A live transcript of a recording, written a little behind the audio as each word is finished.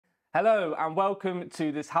Hello and welcome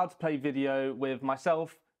to this how to play video with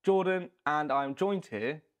myself, Jordan, and I'm joined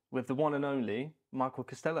here with the one and only Michael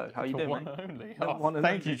Costello. How are you doing, one mate? and The only. one and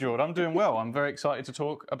Thank only. you, Jordan. I'm doing well. I'm very excited to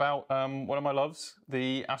talk about one of my loves,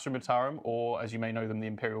 the Astra Militarum, or as you may know them, the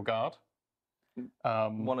ImperialGuard.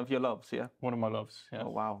 One of your loves, yeah? One of my loves. Yeah. Oh,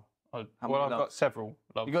 wow. I've many got loves? several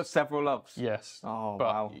loves. You got several loves? Yes. Oh, but,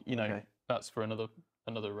 wow. You know, Okay. that's for another.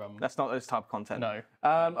 That's not this type of content. No.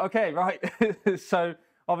 Okay, right. So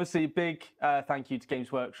obviously, big thank you to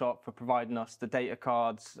Games Workshop for providing us the data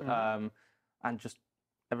cards and just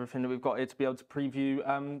everything that we've got here to be able to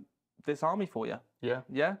preview this army for you. Yeah.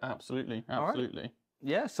 Yeah. Absolutely. right. Absolutely.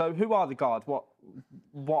 Yeah. So who are the Guard? What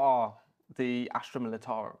are the Astra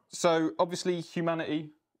Militarum? So obviously, humanity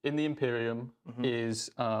in the Imperium is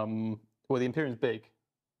well, the Imperium's big,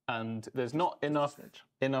 and there's not enough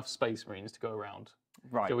Space Marines to go around.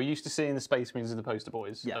 Right. So we're used to seeing the Space Marines as the poster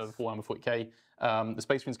boys of Warhammer 40K. The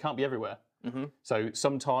Space Marines can't be everywhere. So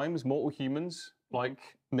sometimes mortal humans like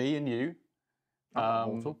me and you,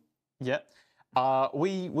 mortal. yeah,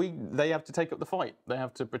 they have to take up the fight. They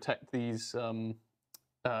have to protect these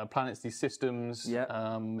planets, these systems,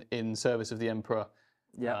 in service of the Emperor.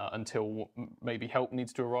 Until maybe help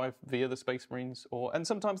needs to arrive via the Space Marines, and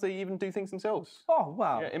sometimes they even do things themselves. Oh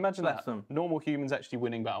wow! Yeah, imagine Bless that. them. Normal humans actually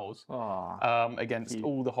winning battles against cute.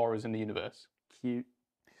 all the horrors in the universe. Cute.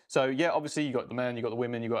 So yeah, obviously you got the men, you got the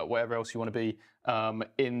women, you got whatever else you want to be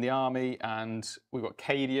in the army, and we've got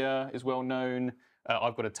Cadia is well known.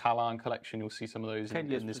 I've got a Talon collection. You'll see some of those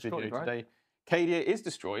in this video today. Cadia is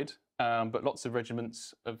destroyed, but lots of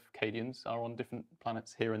regiments of Cadians are on different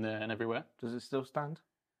planets here and there and everywhere. Does it still stand?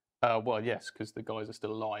 Well, yes, because the guys are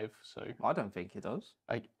still alive. So I don't think it does.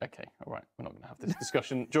 Okay, all right, we're not going to have this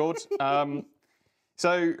discussion, George.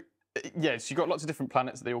 So yes, you've got lots of different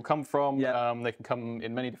planets that they all come from. They can come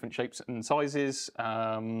in many different shapes and sizes.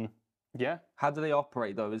 Yeah. How do they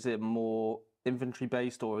operate though? Is it more infantry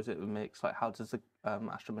based or is it a mix? Like how does the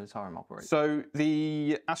Astra Militarum operate? So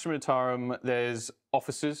the Astra Militarum, there's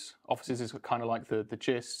officers. Officers is kind of like the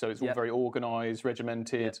gist. So it's all very organised,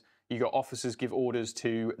 regimented. You got officers give orders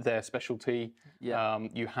to their specialty.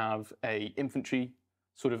 You have a infantry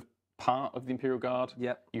sort of part of the Imperial Guard.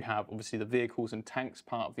 You have obviously the vehicles and tanks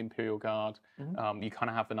part of the Imperial Guard. You kind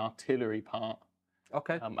of have an artillery part.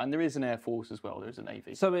 Okay. And there is an air force as well. There's a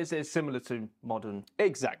navy. So it's similar to modern.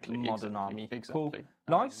 Modern army. Exactly. Cool.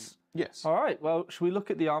 Nice. Yes. All right. Well, should we look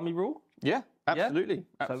at the army rule? Yeah. Absolutely.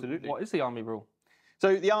 Yeah? Absolutely. So what is the army rule?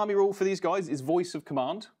 So the army rule for these guys is voice of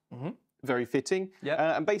command. Very fitting.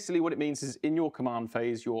 And basically what it means is in your command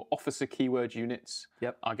phase, your officer keyword units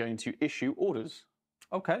are going to issue orders.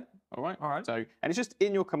 Okay. All right. All right. So, and it's just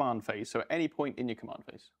in your command phase. So at any point in your command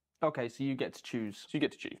phase. Okay. So you get to choose. So you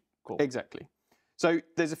get to choose. Cool. Exactly. So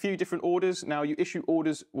there's a few different orders. Now you issue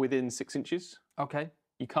orders within 6 inches. Okay.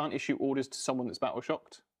 You can't issue orders to someone that's battle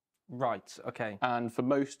shocked. Right. Okay. And for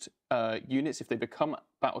most units, if they become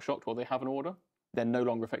battle shocked or they have an order, they're no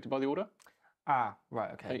longer affected by the order. Ah,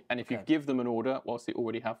 right, okay. And if you give them an order whilst they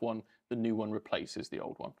already have one, the new one replaces the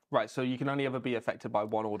old one. Right, so you can only ever be affected by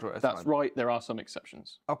one order at a time. That's right. There are some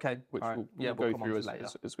exceptions. Okay. Which right. we'll go through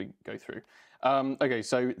as we go through. Okay,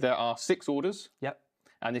 so there are 6 orders.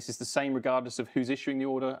 And this is the same regardless of who's issuing the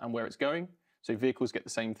order and where it's going. So vehicles get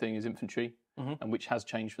the same thing as infantry, and which has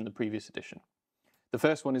changed from the previous edition. The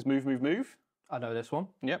first one is move, move, move. I know this one.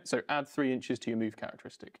 Yep, so add 3 inches to your move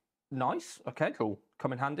characteristic. Nice, okay. Cool.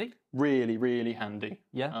 Come in handy. Really, really handy.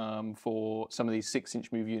 Yeah. For some of these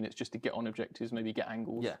 6-inch move units, just to get on objectives, maybe get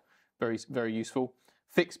angles. Yeah. Very, very useful.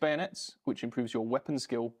 Fixed bayonets, which improves your weapon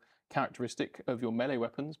skill characteristic of your melee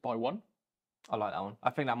weapons by 1. I like that one.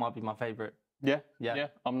 I think that might be my favourite. Yeah,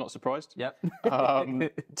 I'm not surprised. Yep.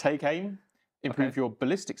 Take aim, improve your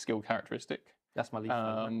ballistic skill characteristic. That's my least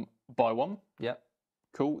favourite. By 1. Yep.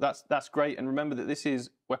 Cool, that's great. And remember that this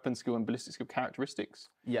is weapon skill and ballistic skill characteristics.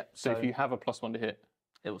 Yep. So if you have a +1 to hit,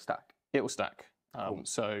 it will stack. It will stack. Cool.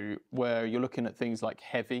 So where you're looking at things like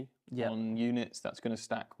heavy on units, that's going to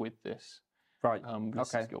stack with this. Right.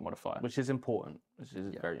 Ballistic skill modifier. Which is important. Which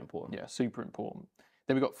is very important. Yeah, super important.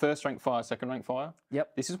 Then we've got first rank fire, second rank fire.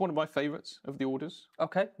 Yep. This is one of my favourites of the orders.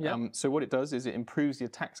 Okay. Yeah. So what it does is it improves the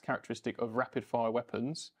attacks characteristic of rapid fire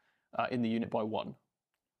weapons in the unit by 1.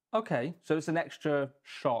 Okay. So it's an extra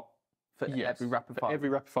shot for every rapid fire. Every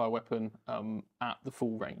rapid fire weapon at the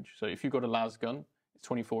full range. So if you've got a las gun, it's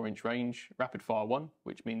 24-inch range, rapid fire 1,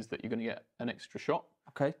 which means that you're going to get an extra shot.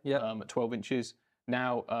 Okay. Yeah. At 12 inches.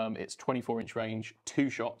 Now it's 24-inch range, 2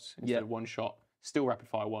 shots instead of 1 shot. Still rapid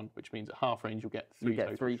fire 1, which means at half range you'll get 3 you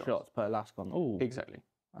get 3 shots per las gun. Oh. Exactly.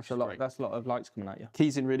 That's a lot. Great. That's a lot of lights coming at you.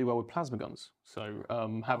 Keys in really well with plasma guns. So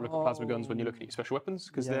have a look at plasma guns when you're looking at your special weapons,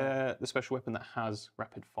 because they're the special weapon that has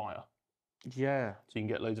rapid fire. Yeah. So you can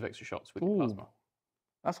get loads of extra shots with your plasma.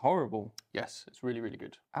 That's horrible. Yes, it's really, really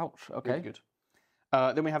good. Ouch. Okay. Really good.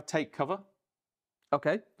 Then we have take cover.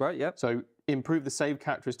 Okay. Right. Yep. So improve the save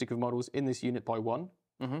characteristic of models in this unit by 1.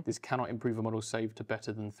 Mm-hmm. This cannot improve a model's save to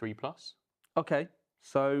better than 3+. Okay.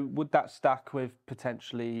 So would that stack with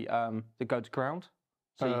potentially the go to ground?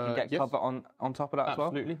 So you can get cover on top of that as well?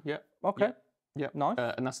 Absolutely, yeah. Okay. Yeah. Nice.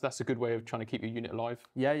 And that's a good way of trying to keep your unit alive.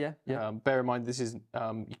 Yeah. Bear in mind, this is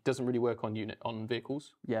it doesn't really work on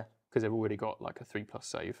vehicles. Yeah. Because they've already got like a 3+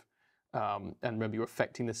 save. And remember, you're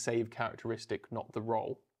affecting the save characteristic, not the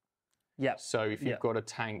roll. Yeah. So if you've got a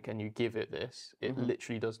tank and you give it this, it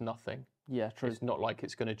literally does nothing. Yeah, true. It's not like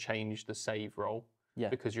it's going to change the save roll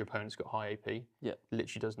because your opponent's got high AP. Yeah. It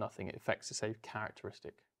literally does nothing. It affects the save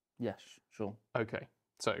characteristic. Yes, sure. Okay.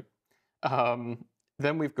 So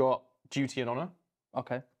then we've got duty and honor.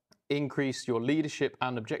 Okay. Increase your leadership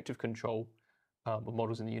and objective control of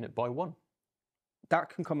models in the unit by 1. That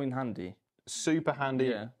can come in handy. Super handy.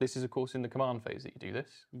 Yeah. This is, of course, in the command phase that you do this.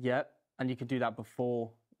 Yeah, and you can do that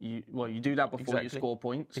before you do that before you score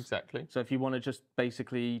points. Exactly. So if you want to just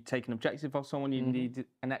basically take an objective off someone, you need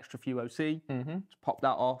an extra few OC. Just pop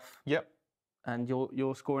that off. Yep. And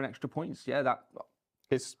you're scoring extra points. Yeah, that.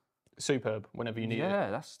 It's superb whenever you need it. Yeah,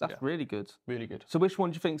 that's really good. Really good. So which one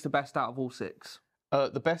do you think is the best out of all 6?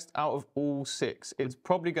 The best out of all 6, it's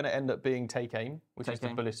probably going to end up being take aim, which is the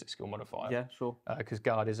ballistic skill modifier. Yeah, sure. Because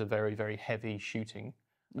guard is a very, very heavy shooting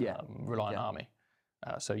reliant army.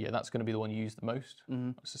 So yeah, that's going to be the one you use the most,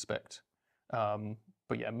 I suspect.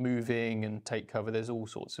 But yeah, moving and take cover, there's all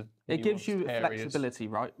sorts of It gives you areas. flexibility,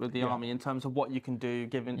 right, with the army in terms of what you can do,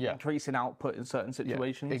 given increasing output in certain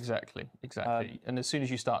situations. Yeah, exactly. And as soon as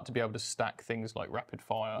you start to be able to stack things like rapid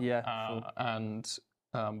fire and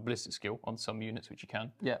ballistic skill on some units, which you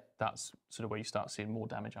can, that's sort of where you start seeing more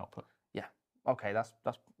damage output. Yeah. Okay, that's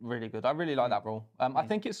really good. I really like that rule. I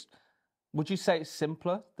think it's. Would you say it's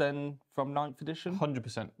simpler than from 9th edition?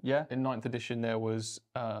 100%. Yeah. In 9th edition, there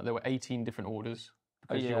were 18 different orders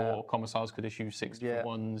because your commissars could issue 6 different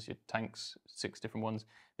ones, your tanks 6 different ones.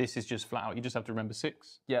 This is just flat out. You just have to remember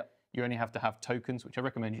 6. Yeah. You only have to have tokens, which I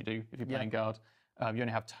recommend you do if you're playing guard. You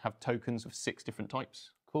only have to have tokens of 6 different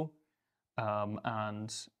types. Cool.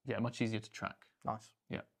 And yeah, much easier to track. Nice.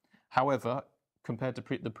 Yeah. However, compared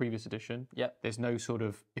to the previous edition, there's no sort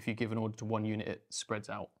of, if you give an order to one unit, it spreads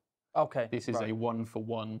out. Okay. This is a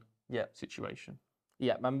 1-for-1 situation.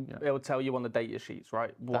 Yeah, it will tell you on the data sheets,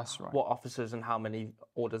 right? That's right. What officers and how many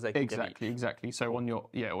orders they can give each. Exactly. So on your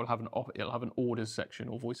it will have an orders section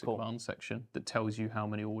or voice of command section that tells you how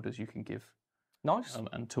many orders you can give. Nice.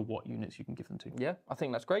 And to what units you can give them to. Yeah, I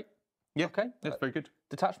think that's great. Yeah. Okay. That's very good.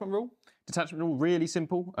 Detachment rule? Detachment rule, really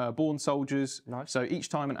simple. Born soldiers. Nice. So each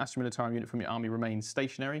time an Astra Militarum unit from your army remains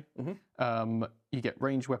stationary, you get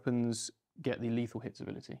ranged weapons, get the lethal hits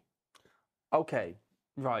ability. Okay,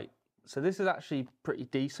 right. So this is actually pretty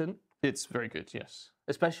decent. It's very good, yes.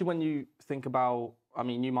 Especially when you think about, I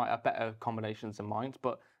mean, you might have better combinations in mind,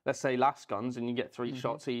 but let's say last guns and you get 3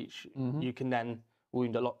 shots each, you can then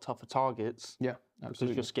wound a lot tougher targets. Yeah,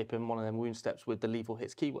 absolutely. Because you're skipping one of them wound steps with the lethal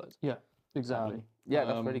hits keyword. Yeah, exactly. Yeah,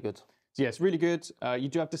 that's really good. So yeah, it's really good. You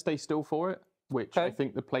do have to stay still for it, which I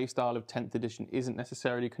think the playstyle of 10th edition isn't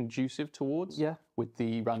necessarily conducive towards. Yeah. With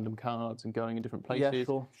the random cards and going in different places.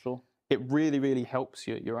 Yeah, sure. It really, really helps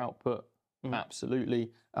your output,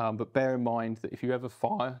 absolutely. But bear in mind that if you ever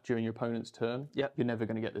fire during your opponent's turn, you're never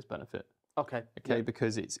going to get this benefit. Okay.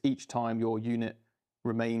 Because it's each time your unit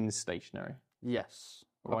remains stationary. Yes.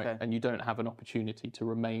 Right. Okay. And you don't have an opportunity to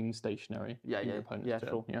remain stationary in your opponent's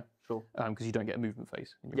turn. Sure. Because you don't get a movement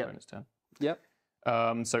phase in your opponent's turn. Yep.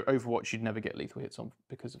 So Overwatch, you'd never get lethal hits on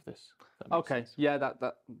because of this. Okay. Sense. Yeah,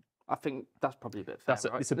 that I think that's probably a bit fair,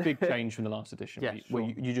 right? It's a big change from the last edition, where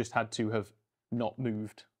you just had to have not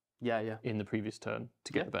moved in the previous turn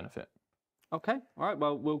to get the benefit. Okay, all right,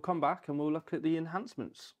 well, we'll come back and we'll look at the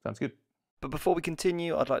enhancements. Sounds good. But before we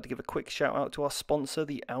continue, I'd like to give a quick shout out to our sponsor,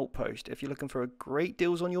 The Outpost. If you're looking for great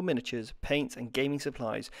deals on your miniatures, paints and gaming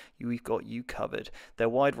supplies, we've got you covered. Their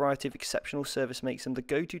wide variety of exceptional service makes them the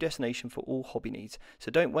go-to destination for all hobby needs.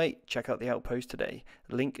 So don't wait, check out The Outpost today.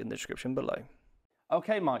 Link in the description below.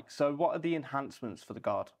 Okay, Mike, so what are the enhancements for the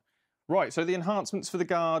Guard? Right, so the enhancements for the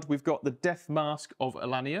Guard, we've got the Death Mask of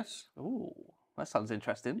Elanius. Ooh, that sounds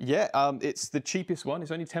interesting. Yeah, it's the cheapest one. It's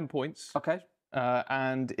only 10 points. Okay.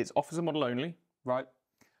 And it's officer model only. Right.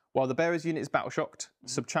 While the bearer's unit is battle shocked,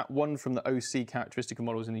 subtract 1 from the OC characteristic of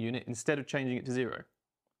models in the unit instead of changing it to 0.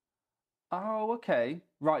 Oh, okay.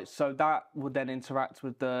 Right. So that would then interact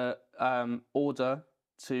with the order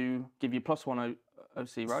to give you +1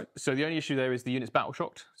 OC, right? So the only issue there is the unit's battle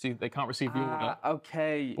shocked, so they can't receive the order.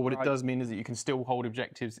 Okay. But what it does mean is that you can still hold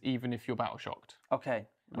objectives even if you're battle shocked. Okay.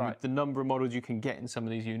 And with the number of models you can get in some of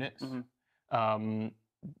these units,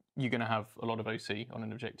 you're going to have a lot of OC on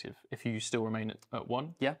an objective if you still remain at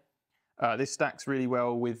 1. Yeah. This stacks really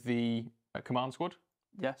well with the command squad.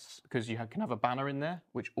 Yes. Because you can have a banner in there,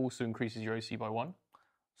 which also increases your OC by 1.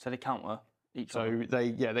 So they counter each other.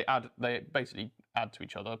 So they basically add to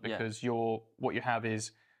each other because what you have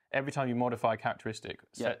is every time you modify a characteristic,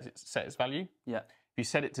 set its value. Yeah. If you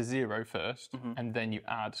set it to 0 first, and then you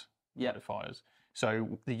add modifiers.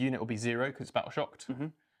 So the unit will be 0 because it's battle shocked.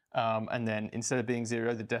 And then instead of being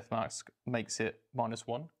 0, the death mask makes it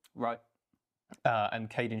 -1. Right. And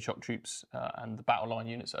Cadian shock troops and the battle line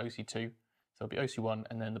units are OC2. So it'll be OC1,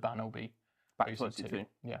 and then the banner will be Back to OC2. OC2.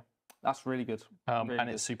 Yeah. That's really good. Really and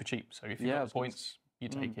it's super cheap. So if you've got the points, you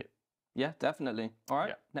take it. Yeah, definitely. All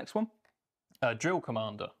right. Next one. Drill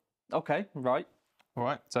commander. Okay. Right. All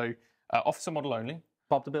right. So officer model only.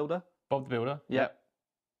 Bob the Builder. Bob the Builder. Yeah.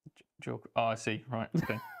 Drill. Oh, I see. Right.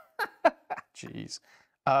 Okay. Jeez.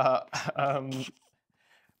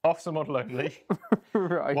 Officer model only.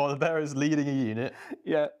 Right. While the bearer's leading a unit.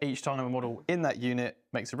 Yeah. Each time a model in that unit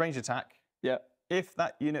makes a ranged attack. Yeah. If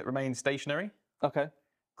that unit remains stationary. Okay.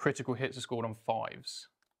 Critical hits are scored on 5s.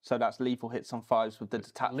 So that's lethal hits on 5s with the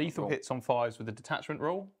detachment. Lethal hits on 5s with the detachment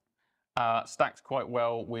roll. Stacks quite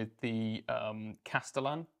well with the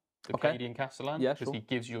Castellan, the Cadian Castellan, because he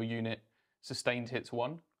gives your unit sustained hits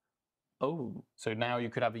 1. Oh. So now you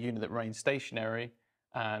could have a unit that remains stationary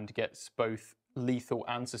and gets both lethal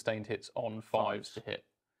and sustained hits on 5s to hit.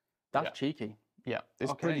 That's cheeky. Yeah,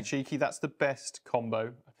 it's pretty cheeky. That's the best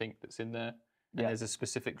combo, I think, that's in there. And there's a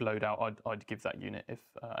specific loadout I'd give that unit,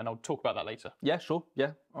 and I'll talk about that later. Yeah, sure.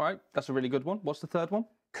 Yeah. All right. That's a really good one. What's the third one?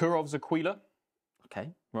 Kurov's Aquila.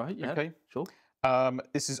 Okay. Right. Yeah. Okay. Sure.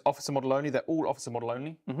 This is officer model only. They're all officer model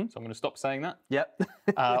only. So I'm going to stop saying that. Yep.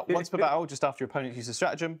 Once per battle, just after your opponent uses a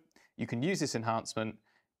stratagem, you can use this enhancement.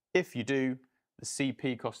 If you do, the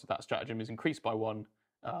CP cost of that stratagem is increased by 1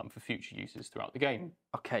 for future uses throughout the game.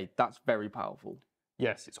 Okay, that's very powerful.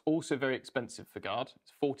 Yes, it's also very expensive for guard.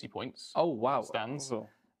 It's 40 points. Oh, wow. Stands,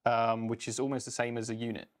 which is almost the same as a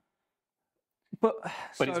unit. But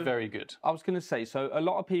it's very good. I was going to say, so a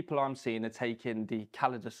lot of people I'm seeing are taking the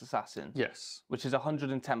Calidus Assassin. Yes. Which is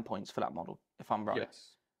 110 points for that model, if I'm right.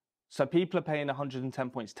 Yes. So people are paying 110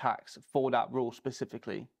 points tax for that rule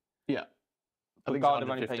specifically. Yeah. I think it's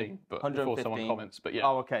 115, but before someone comments, but yeah.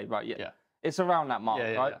 Oh, okay, right, yeah. It's around that mark,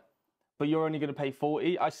 right? Yeah. But you're only going to pay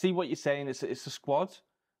 40. I see what you're saying. It's a squad.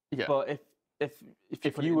 Yeah. But if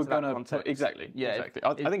you were going to exactly.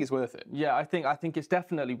 I think it's worth it. Yeah, I think it's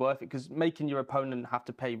definitely worth it because making your opponent have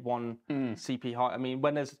to pay 1 CP high. I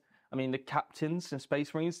mean, the captains in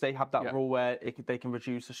Space Marines, they have that rule where they can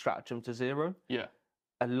reduce the stratagem to 0. Yeah.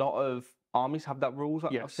 A lot of armies have that rule.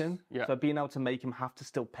 I've seen. Yeah. So being able to make them have to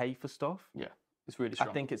still pay for stuff. Yeah. It's really strong.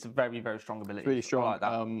 I think it's a very, very strong ability. It's really strong. Like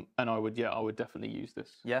that. And I would definitely use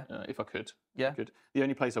this. Yeah. If I could. Yeah. The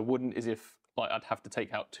only place I wouldn't is if I'd have to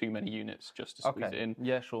take out too many units just to squeeze it in.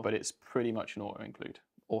 Yeah, sure. But it's pretty much an auto include.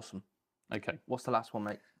 Awesome. Okay. What's the last one,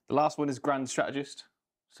 mate? The last one is Grand Strategist.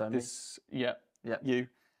 So you.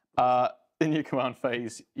 In your command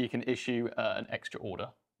phase, you can issue an extra order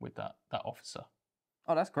with that officer.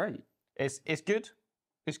 Oh, that's great. It's good.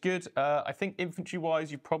 It's good. I think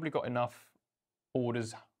infantry-wise, you've probably got enough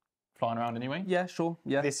orders flying around anyway. Yeah, sure.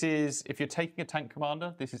 Yeah. This is, if you're taking a tank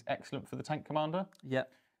commander, this is excellent for the tank commander. Yeah.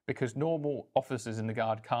 Because normal officers in the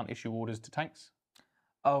guard can't issue orders to tanks.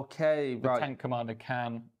 Okay, the tank commander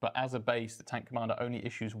can, but as a base, the tank commander only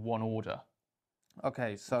issues 1 order.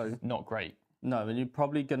 Okay, so not great. No, and you're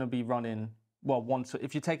probably going to be running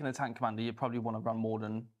if you're taking a tank commander, you probably want to run more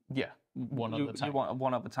than one other tank. You want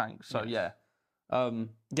one other tank. So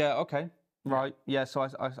okay, right, yeah. So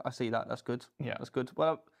I see that. That's good. Yeah, that's good.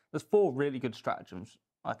 Well, there's 4 really good stratagems,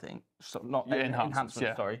 I think. So not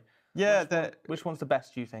enhancements. Sorry. Yeah, which one's the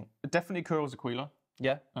best? Do you think? Definitely Kurov's Aquila.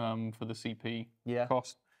 Yeah. For the CP yeah.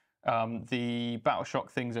 cost. The Battle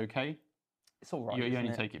Shock thing's okay. It's all right. You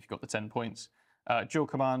only take it if you've got the 10 points. Dual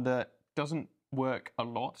Commander doesn't work a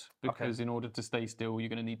lot because in order to stay still, you're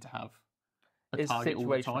going to need to have a target all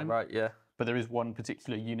the time. Right, yeah. But there is one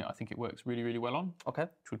particular unit I think it works really, really well on. Okay.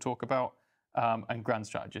 Which we'll talk about. And Grand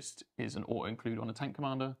Strategist is an auto-include on a tank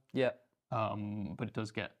commander. Yeah. But it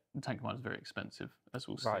does get, the tank commander is very expensive, as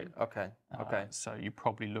we'll see. Right, okay, okay. So you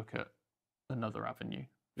probably look at another avenue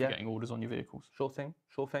for getting orders on your vehicles. Sure thing,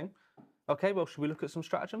 sure thing. Okay, well, should we look at some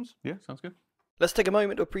stratagems? Yeah, sounds good. Let's take a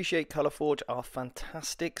moment to appreciate Colourforge, our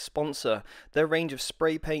fantastic sponsor. Their range of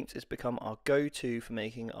spray paints has become our go-to for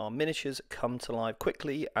making our miniatures come to life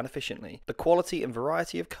quickly and efficiently. The quality and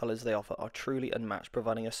variety of colours they offer are truly unmatched,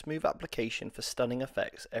 providing a smooth application for stunning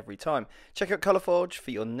effects every time. Check out Colourforge for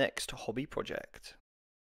your next hobby project.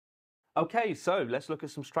 Okay, so let's look at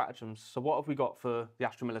some stratagems. So what have we got for the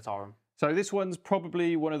Astra Militarum? So this one's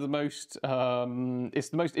probably one of the most, it's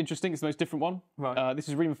the most interesting, it's the most different one. Right. This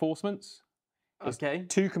is reinforcements. It's Okay.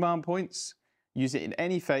 2 command points. Use it in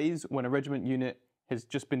any phase when a regiment unit has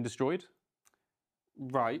just been destroyed.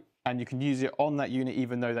 Right. And you can use it on that unit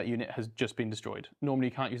even though that unit has just been destroyed. Normally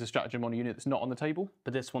you can't use a stratagem on a unit that's not on the table.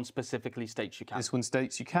 But this one specifically states you can. This one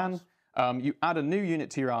states you can. You add a new unit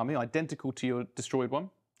to your army, identical to your destroyed one.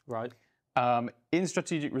 Right. In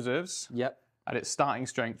strategic reserves. Yep. At its starting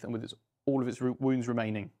strength and with all of its wounds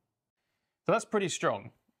remaining. So that's pretty strong.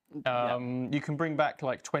 You can bring back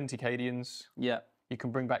like 20 Cadians. Yeah. You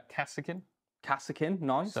can bring back Kassakin. Kassakin,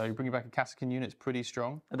 nice. So bringing back a Kassakin unit is pretty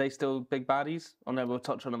strong. Are they still big baddies? I know we'll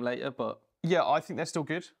touch on them later, but... Yeah, I think they're still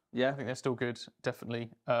good. Yeah. I think they're still good, definitely.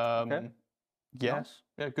 Okay. Yeah. Nice.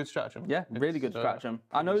 Yeah, good stratagem. Yeah, really good stratagem.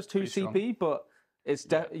 I know it's 2 CP, but it's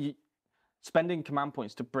spending command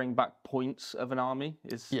points to bring back points of an army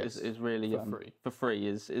is really for free. For free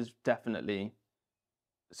is definitely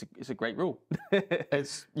it's a great rule.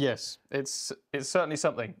 It's certainly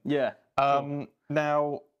something. Yeah.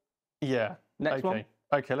 Now, yeah. Next one.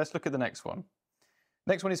 Okay, let's look at the next one.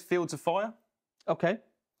 Next one is Fields of Fire. Okay.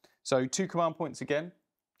 So 2 command points again.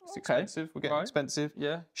 It's expensive. We're getting expensive.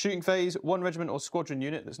 Yeah. Shooting phase, 1 regiment or squadron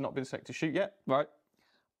unit that's not been selected to shoot yet. Right.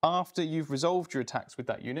 After you've resolved your attacks with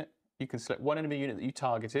that unit, you can select 1 enemy unit that you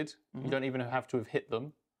targeted. You don't even have to have hit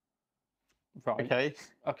them. Right. Okay.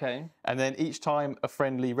 Okay. And then each time a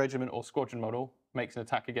friendly regiment or squadron model makes an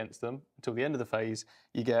attack against them until the end of the phase,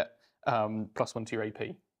 you get +1 to your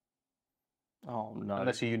AP. Oh no.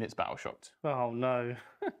 Unless your unit's battle shocked. Oh no.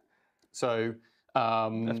 So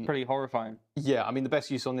that's pretty horrifying. Yeah, I mean the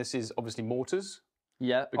best use on this is obviously mortars.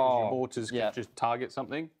 Yeah. Because your mortars can just target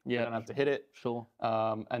something. Yeah. You don't have to hit it. Sure.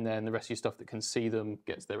 And then the rest of your stuff that can see them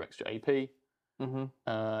gets their extra AP.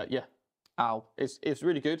 Yeah. Ow. It's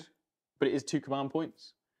really good, but it is 2 command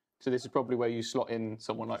points. So this is probably where you slot in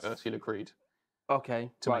someone like Ursula Creed.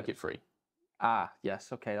 Okay. To make it free. Ah,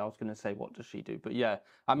 yes. Okay, I was going to say, what does she do? But yeah,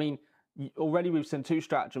 I mean, already we've seen 2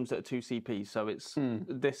 stratagems that are 2 CP, so it's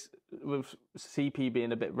this, with CP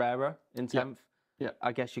being a bit rarer in 10th,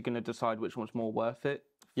 I guess you're going to decide which one's more worth it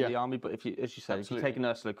for the army. But if you, as you said, if you take an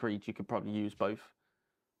Ursula Creed, you could probably use both.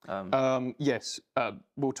 Yes,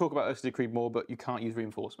 we'll talk about Ursula Creed more, but you can't use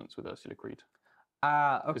reinforcements with Ursula Creed.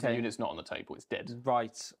 Ah, okay. Because the unit's not on the table, it's dead.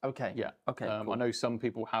 Right, okay. Yeah. Okay, cool. I know some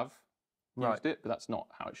people have used it, but that's not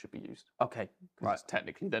how it should be used. Okay, right.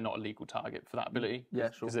 Technically, they're not a legal target for that ability.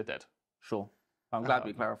 Yeah, sure. Because they're dead. Sure. I'm glad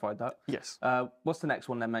we clarified that. Yes. What's the next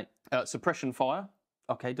one then, mate? Suppression Fire.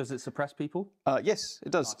 Okay, does it suppress people? Yes,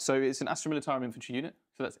 it does. So it's an AstraMilitarum infantry unit,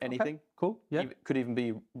 so that's anything. Okay, cool, yeah. Could even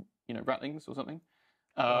be, rattlings or something.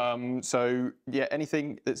 So yeah,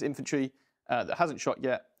 anything that's infantry that hasn't shot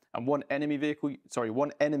yet, and one enemy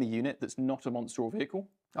unit that's not a monster or vehicle.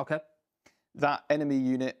 Okay. That enemy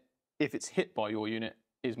unit, if it's hit by your unit,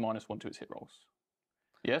 is -1 to its hit rolls.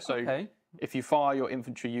 Yeah, so if you fire your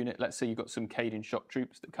infantry unit, let's say you've got some Cadian shock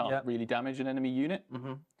troops that can't really damage an enemy unit,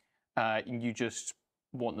 you just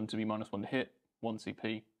want them to be -1 to hit, 1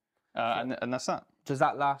 CP, and that's that. Does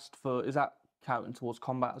that last for, is that counting towards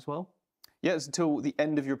combat as well? Yeah, it's until the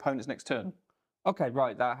end of your opponent's next turn. Okay,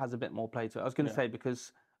 right, that has a bit more play to it. I was going to say,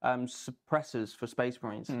 because suppressors for Space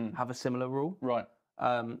Marines have a similar rule. Right.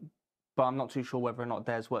 But I'm not too sure whether or not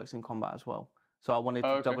theirs works in combat as well. So I wanted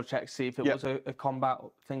to double check, see if it was a combat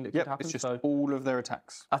thing that could happen. It's just all of their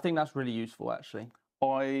attacks. I think that's really useful, actually.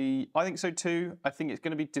 I think so too. I think it's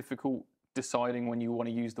going to be difficult deciding when you want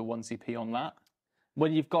to use the 1 CP on that.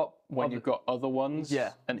 When you've got other ones,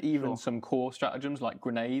 and even some core stratagems like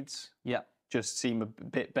grenades, just seem a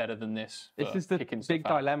bit better than this. This is the big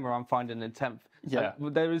dilemma I'm finding in 10th. Yeah,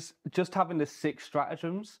 there is just having the 6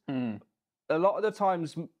 stratagems. A lot of the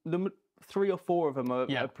times, the 3 or 4 of them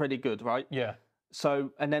are pretty good, right? Yeah.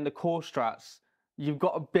 So, and then the core strats, you've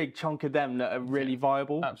got a big chunk of them that are really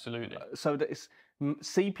viable. Absolutely. So that it's,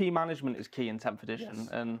 CP management is key in 10th edition,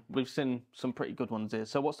 and we've seen some pretty good ones here.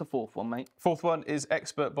 So what's the 4th one, mate? 4th one is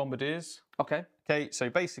Expert Bombardiers. Okay. Okay, so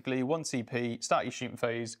basically 1 CP, start your shooting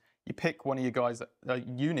phase, you pick one of your guys, a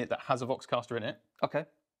unit that has a Voxcaster in it. Okay.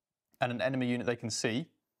 And an enemy unit they can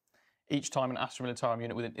see. Each time an AstraMilitarum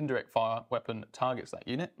unit with an indirect fire weapon targets that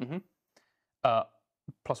unit,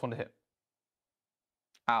 +1 to hit.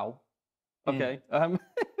 Ow. Okay.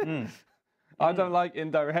 I don't like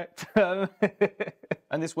indirect.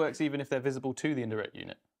 And this works even if they're visible to the indirect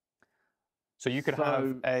unit. So you could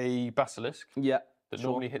have a basilisk that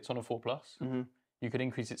normally hits on a 4+. You could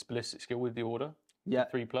increase its ballistic skill with the order,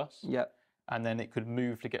 3+. And then it could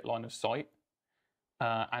move to get line of sight,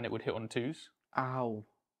 and it would hit on 2s. Ow.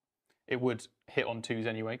 It would hit on 2s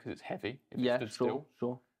anyway because it's heavy if it stood still.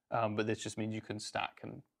 Sure. But this just means you can stack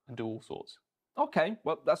and do all sorts. Okay,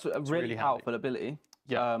 well, that's a really powerful ability.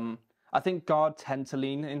 Yeah. I think guard tend to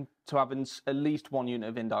lean into having at least one unit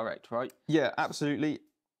of indirect, right? Yeah, absolutely.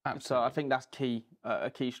 So I think that's key, a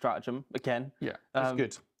key stratagem again. Yeah, it's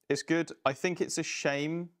good. It's good. I think it's a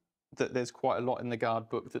shame that there's quite a lot in the guard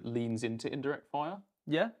book that leans into indirect fire.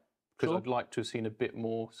 Yeah. Because I'd like to have seen a bit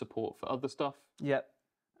more support for other stuff. Yeah.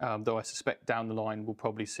 Though I suspect down the line we'll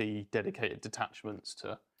probably see dedicated detachments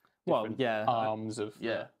to different arms of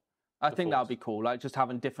I think that would be cool, like just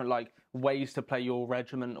having different like ways to play your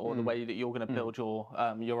regiment or the way that you're going to build your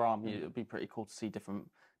army. It would be pretty cool to see different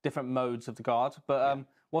modes of the guard. But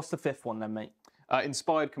what's the 5th one then, mate?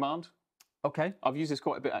 Inspired command. Okay. I've used this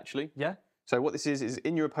quite a bit actually. Yeah. So what this is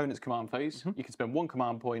in your opponent's command phase, you can spend 1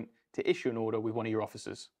 command point to issue an order with one of your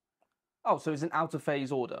officers. Oh, so it's an out of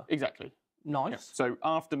phase order. Exactly. Nice. Yeah. So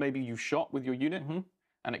after maybe you've shot with your unit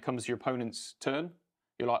and it comes to your opponent's turn,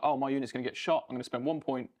 you're like, oh, my unit's going to get shot. I'm going to spend 1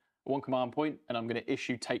 point, 1 command point, and I'm going to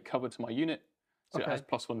issue take cover to my unit. So it has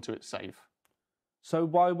 +1 to its save. So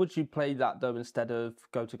why would you play that though instead of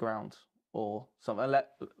go to ground or something?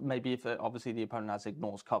 Maybe if obviously the opponent has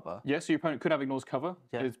ignores cover. Yeah, so your opponent could have ignores cover.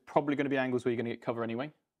 Yeah. There's probably going to be angles where you're going to get cover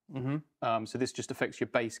anyway. So this just affects your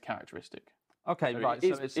base characteristic. Okay, so right.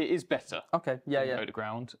 It is better. Okay, go to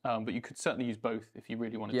ground, but you could certainly use both if you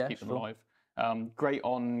really wanted to keep them alive. Great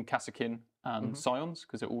on Kassakin and Scions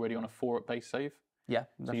because they're already on a 4 up base save. Yeah,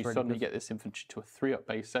 so you suddenly get this infantry to a 3 up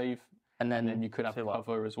base save, and then you could have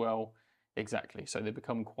cover as well. Exactly. So they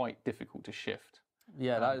become quite difficult to shift.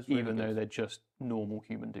 Yeah, that is really even though they're just normal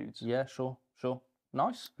human dudes. Yeah, sure.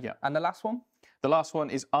 Nice. Yeah. And the last one? The last one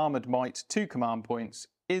is Armoured Might, 2 command points.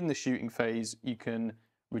 In the shooting phase, you can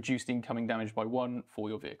reduce the incoming damage by 1 for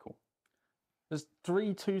your vehicle. There's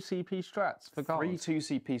 3 2CP strats for guards. 3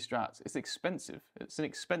 2CP strats. It's expensive. It's an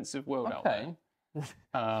expensive world out there.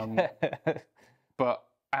 But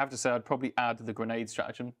I have to say, I'd probably add the grenade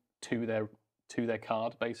stratagem to their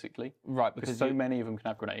card, basically. Right, because so many of them can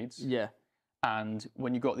have grenades. Yeah. And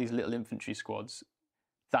when you've got these little infantry squads,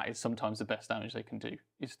 that is sometimes the best damage they can do,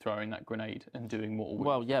 is throwing that grenade and doing mortal wounds.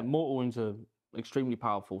 Well, yeah, mortal wounds are extremely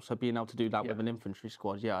powerful, so being able to do that with an infantry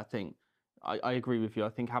squad, I think, I agree with you. I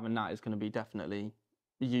think having that is going to be definitely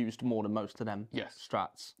used more than most of them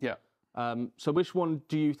strats. Yeah. So which one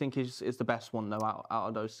do you think is the best one, though, out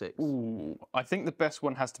of those 6? Ooh, I think the best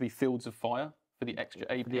one has to be Fields of Fire for the extra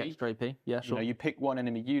AP. The extra AP, yeah, sure. You know, you pick one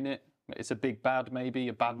enemy unit, it's a big bad maybe,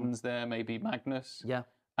 a Baden's there, maybe Magnus. Yeah.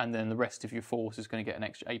 And then the rest of your force is going to get an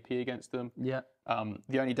extra AP against them. Yeah.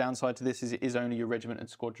 The only downside to this is it is only your regiment and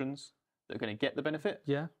squadrons that are going to get the benefit.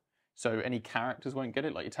 Yeah. So any characters won't get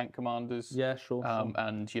it, like your tank commanders. Yeah, sure.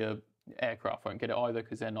 And your aircraft won't get it either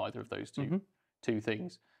because they're neither of those two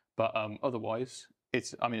things. But otherwise,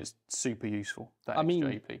 it's super useful, that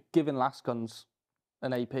extra AP. Giving last guns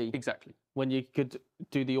an AP. Exactly. When you could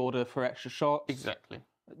do the order for extra shots. Exactly.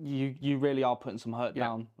 You really are putting some hurt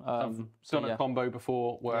down. I've done a combo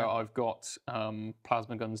before where I've got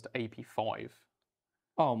plasma guns to AP5.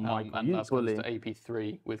 Oh my God, and plasma guns to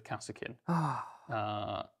AP3 with Kassakin.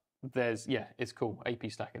 It's cool.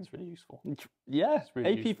 AP stacking is really useful. Yeah, it's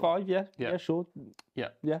really AP5, useful. Yeah, sure.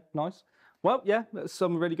 Yeah, nice. Well, that's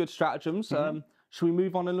some really good stratagems. Should we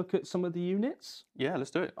move on and look at some of the units? Yeah,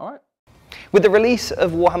 let's do it. All right. With the release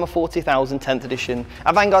of Warhammer 40,000 10th edition,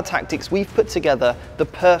 at Vanguard Tactics we've put together the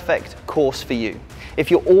perfect course for you. If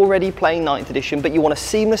you're already playing 9th edition but you want to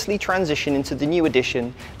seamlessly transition into the new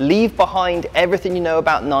edition, leave behind everything you know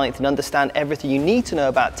about 9th and understand everything you need to know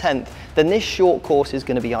about 10th, then this short course is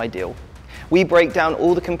going to be ideal. We break down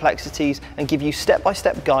all the complexities and give you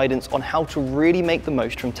step-by-step guidance on how to really make the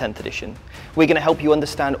most from 10th edition. We're going to help you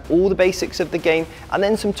understand all the basics of the game and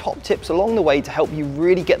then some top tips along the way to help you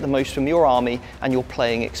really get the most from your army and your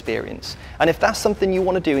playing experience. And if that's something you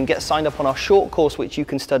want to do and get signed up on our short course which you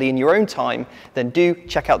can study in your own time, then do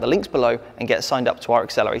check out the links below and get signed up to our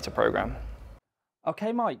accelerator program.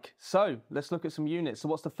 Okay, Mike, so let's look at some units. So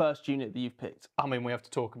what's the first unit that you've picked? We have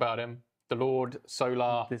to talk about him. The Lord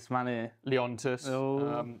Solar, this man here, Leontus.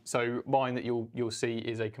 So mine that you'll see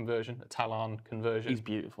is a conversion, a Talon conversion. He's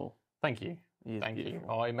beautiful. Thank you. Thank you.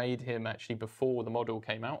 I made him actually before the model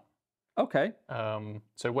came out. Okay.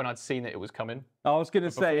 So when I'd seen that it was coming, I was going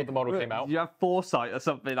to say before the model came out, you have foresight or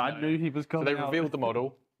something. I knew he was coming. So they revealed the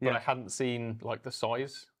model. but I hadn't seen like the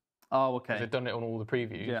size. Oh, okay. They've done it on all the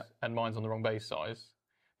previews, Yeah. and mine's on the wrong base size.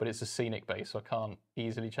 But it's a scenic base, so I can't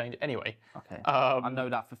easily change it. Anyway. Okay. I know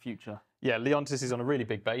that for future. Yeah, Leontis is on a really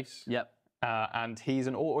big base. Yep. And he's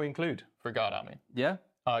an auto-include for a guard army. Yeah?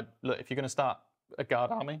 Look, if you're going to start a guard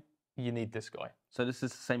army, you need this guy. So this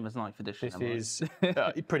is the same as 9th edition? This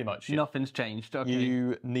is pretty much. Yeah. Nothing's changed. Okay.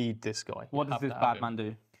 You need this guy. What does this bad man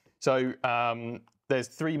do? So there's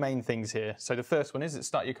 3 main things here. So the first one is at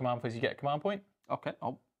start your command phase, you get a command point. Okay.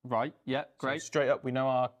 Oh, right. Yeah, great. So straight up, we know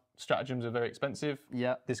our stratagems are very expensive.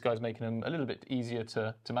 Yeah. This guy's making them a little bit easier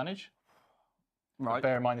to manage. Right. But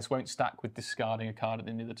bear in mind, this won't stack with discarding a card at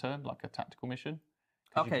the end of the turn, like a tactical mission.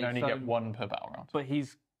 Okay, you can only get 1 per battle round. But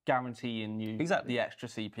he's guaranteeing you exactly the extra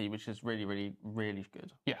CP, which is really, really, really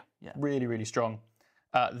good. Yeah. Really, really strong.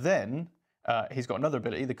 Then he's got another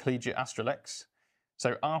ability, the Collegiate Astralex.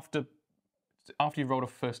 So after you've rolled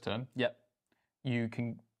off first turn, you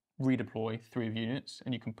can redeploy 3 of units,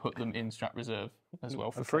 and you can put them in strat reserve as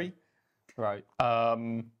well for free. Right.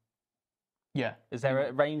 Yeah. Is there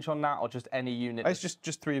a range on that, or just any unit? It's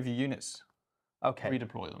just 3 of your units. Okay.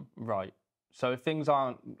 Redeploy them. Right. So if things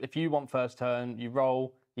aren't, if you want first turn, you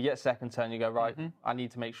roll, you get second turn, you go, right, I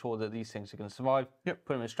need to make sure that these things are going to survive. Yep.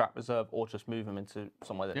 Put them in strat reserve, or just move them into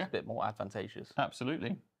somewhere that's a bit more advantageous.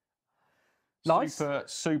 Absolutely. Nice.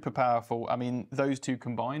 Super powerful. I mean, those 2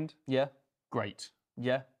 combined. Yeah. Great.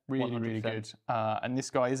 Yeah. Really, 100%. Really good. And this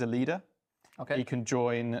guy is a leader. Okay. He can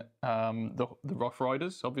join the Rough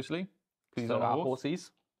Riders, obviously. Because he's on our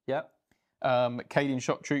horses. Yeah. Cadian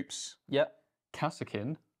shock troops. Yeah.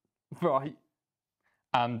 Kassakin. Right.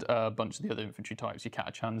 And a bunch of the other infantry types. Your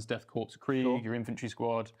Catachans, Death Corps of Krieg, your infantry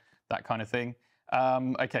squad, that kind of thing.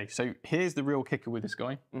 Okay, so here's the real kicker with this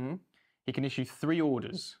guy. He can issue 3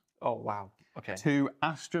 orders. Oh, wow. Okay. To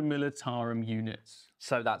Astra Militarum units.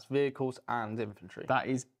 So that's vehicles and infantry. That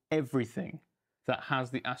is everything that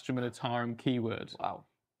has the Astra Militarum keyword. Wow.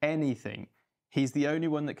 Anything. He's the only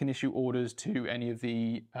one that can issue orders to any of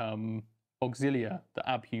the auxilia, the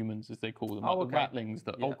abhumans as they call them, like the ratlings,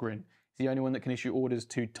 the Ogrin. He's the only one that can issue orders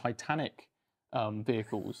to Titanic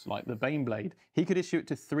vehicles, like the Baneblade. He could issue it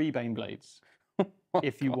to 3 Baneblades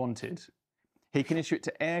if you wanted. He can issue it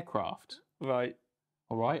to aircraft. Right.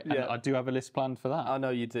 All right. And I do have a list planned for that. I know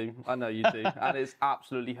you do. I know you do. And it's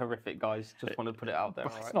absolutely horrific, guys. Just want to put it out there.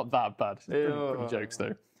 It's not that bad. It's pretty jokes,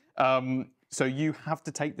 though. So you have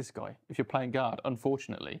to take this guy if you're playing guard,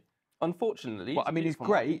 unfortunately. Unfortunately? Well, I mean, he's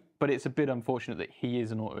great, but it's a bit unfortunate that he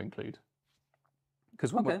is an auto-include.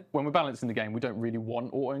 Because when we're balancing the game, we don't really want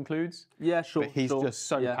auto-includes. Yeah, sure. But he's just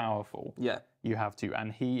so powerful. Yeah. You have to.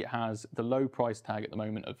 And he has the low price tag at the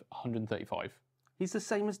moment of 135. He's the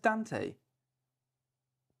same as Dante.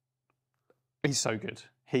 He's so good.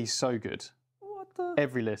 He's so good. What the?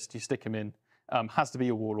 Every list, you stick him in. Has to be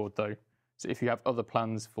a warlord, though. So if you have other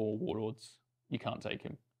plans for warlords, you can't take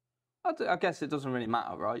him. I guess it doesn't really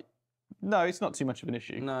matter, right? No, it's not too much of an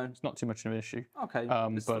issue. No. It's not too much of an issue. Okay,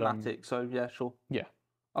 it's thematic, so yeah, sure. Yeah.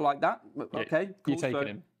 I like that. Okay, cool. You're taking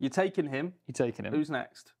him. You're taking him. You're taking him. Who's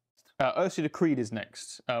next? Ursula Creed is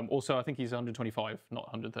next. Also, I think he's 125, not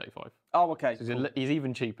 135. Oh, okay. So cool. He's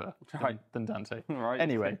even cheaper than Dante. Right.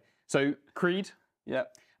 Anyway, so Creed. Yeah.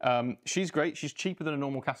 She's great. She's cheaper than a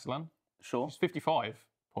normal Castellan. Sure. She's 55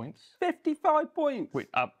 points. 55 points? Wait,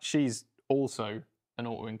 she's also an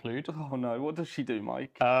auto-include. Oh, no. What does she do,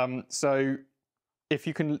 Mike? So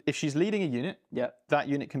if she's leading a unit, that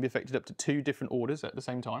unit can be affected up to 2 different orders at the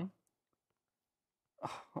same time.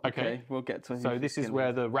 Okay, we'll get to him. So this is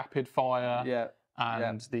where the rapid fire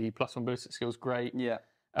and the +1 ballistic skills great. Yeah.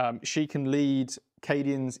 She can lead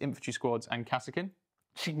Cadians, infantry squads, and Kassakin.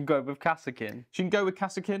 She can go with Kassakin. She can go with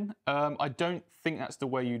Kassakin. I don't think that's the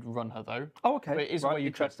way you'd run her though. Oh, okay. But it is the way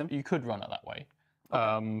you could run her that way.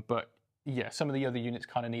 Okay. But yeah, some of the other units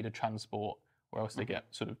kind of need a transport, or else they get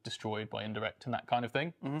sort of destroyed by indirect and that kind of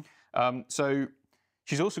thing. So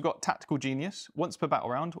she's also got Tactical Genius. Once per battle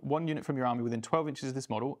round, 1 unit from your army within 12 inches of this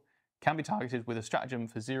model can be targeted with a stratagem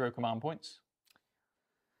for 0 command points.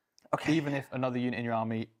 Okay. Even if another unit in your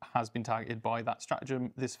army has been targeted by that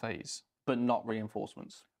stratagem this phase. But not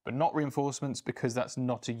reinforcements. But not reinforcements, because that's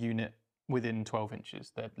not a unit within 12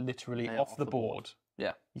 inches. They're literally off the board.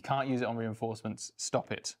 Yeah. You can't use it on reinforcements.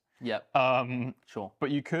 Stop it. Yeah. Sure.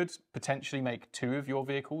 But you could potentially make 2 of your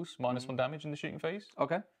vehicles -1 damage in the shooting phase.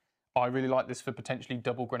 Okay. I really like this for potentially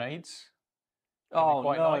double grenades. Oh,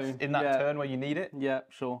 quite nice in that turn where you need it. Yeah,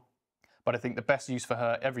 sure. But I think the best use for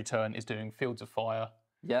her every turn is doing fields of fire.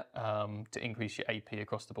 Yeah. To increase your AP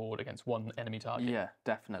across the board against 1 enemy target. Yeah,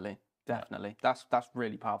 definitely. Definitely. That's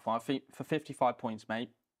really powerful. I think for 55 points,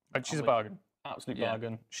 mate. She's a bargain. absolute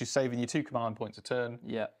bargain. She's saving you 2 command points a turn.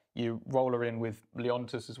 Yeah. You roll her in with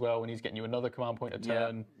Leontus as well, and he's getting you another command point a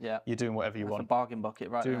turn. Yeah. You're doing whatever you That's want. a bargain bucket,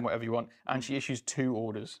 right? Doing whatever you want. And she issues 2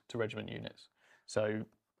 orders to regiment units. So.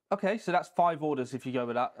 Okay, so that's 5 orders if you go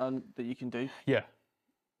with that, that you can do. Yeah.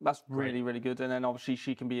 That's really, really good. And then obviously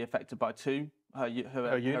she can be affected by 2, her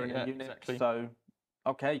unit. Exactly. So,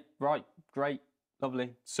 okay, right, great,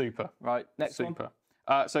 lovely. Super. Right, next one. Super.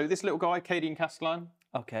 So this little guy, Cadian Castellan,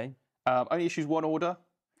 Okay. only issues 1 order.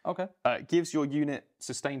 Okay. Gives your unit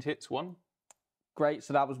sustained hits 1. Great.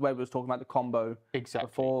 So that was where we was talking about the combo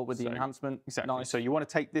before with the So, enhancement. Exactly. Nice. So you want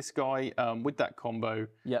to take this guy with that combo.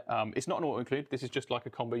 Yep. It's not an auto include. This is just like a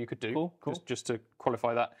combo you could do. Cool. Just to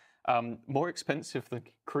qualify that. More expensive than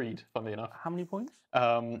Creed, funnily enough. How many points?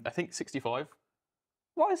 I think 65.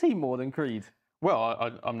 Why is he more than Creed?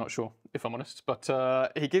 Well, I'm not sure, if I'm honest.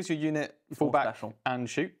 But he gives your unit fullback and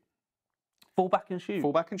shoot. Fullback and shoot.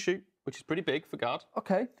 Fullback and shoot, which is pretty big for guard.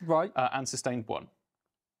 Okay, right. And sustained 1.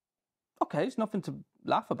 Okay, it's nothing to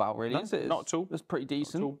laugh about, really, is it? Not at all. It's pretty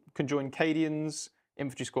decent. Can join Cadians,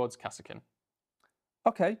 infantry squads, Kassakin.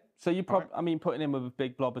 Okay, so you probably, I mean, putting him with a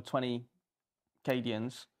big blob of 20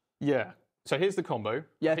 Cadians. Yeah. So here's the combo.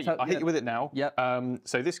 Yeah, I'll hit you with it now. Yeah.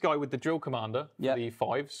 So this guy with the drill commander, the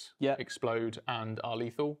 5s, Yeah. explode and are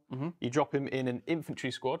lethal. You drop him in an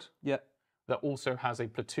infantry squad. Yeah. That also has a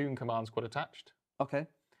platoon command squad attached. Okay.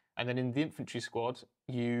 And then in the infantry squad,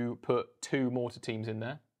 you put 2 mortar teams in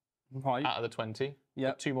there. Right. Out of the 20.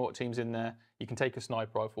 Yeah. Put 2 mortar teams in there. You can take a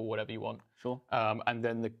sniper rifle, whatever you want. Sure. And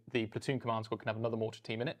then the platoon command squad can have another mortar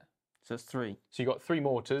team in it. So it's 3. So you've got 3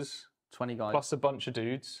 mortars. 20 guys. Plus a bunch of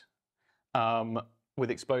dudes with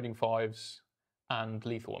exploding 5s and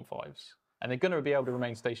lethal on 5s. And they're going to be able to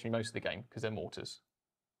remain stationary most of the game because they're mortars.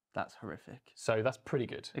 That's horrific. So that's pretty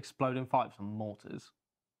good. Exploding 5s and mortars.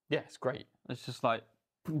 Yeah, it's great. It's just like...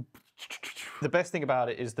 The best thing about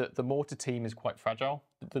it is that the mortar team is quite fragile.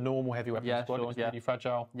 The normal heavy weapon squad is really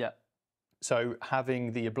fragile. Yeah. So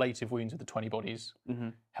having the ablative wounds of the 20 bodies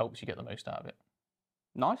helps you get the most out of it.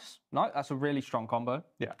 Nice. That's a really strong combo.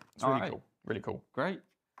 Yeah, it's really cool. Really cool. Great.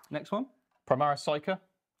 Next one. Primaris Psyker.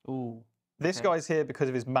 Ooh. This guy's here because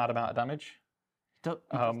of his mad amount of damage. He does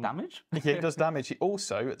damage? Yeah, it does damage. He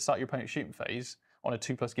also, at the start of your opponent's shooting phase, on a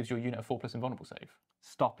 2+ gives your unit a 4+ invulnerable save.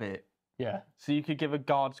 Stop it. Yeah. So you could give a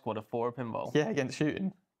guard squad a 4 pinball? Yeah, against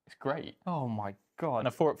shooting. It's great. Oh my god. And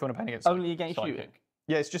a 4 for an opponent against only against psychic. shooting?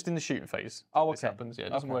 Yeah, it's just in the shooting phase. Oh, okay. This happens. Yeah, it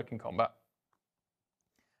doesn't work in combat.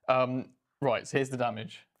 Right, so here's the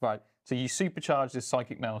damage. Right. So you supercharge this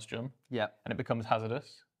Psychic Maelstrom. Yeah. And it becomes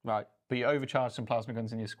hazardous. Right. But you overcharge some plasma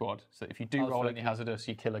guns in your squad. So if you do roll any hazardous,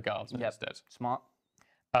 you kill a guardsman instead. Smart.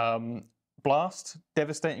 Blast,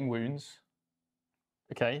 devastating wounds.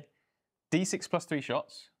 Okay. D6 plus 3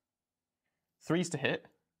 shots. 3s to hit.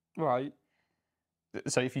 Right.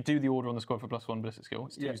 So if you do the order on the squad for +1 ballistic skill,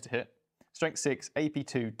 it's 2s to hit. Strength 6, AP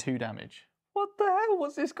 2, 2 damage. What the hell?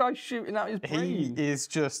 What's this guy shooting out his brain? He is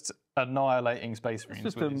just annihilating Space Marines.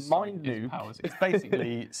 It's just with a his mind his nuke. powers. It's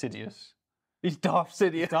basically Sidious. He's Darth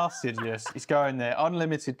Sidious. Darth Sidious. He's going there,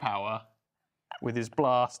 unlimited power, with his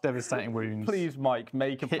blast, devastating wounds. Please, Mike,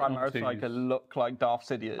 make a Primaris Psyker look like Darth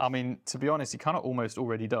Sidious. I mean, to be honest, he kind of almost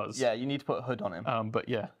already does. Yeah, you need to put a hood on him. But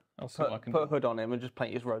yeah, I'll see what I can do. Put a hood on him and just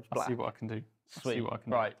paint his robes black. I'll see what I can do. Sweet. See what I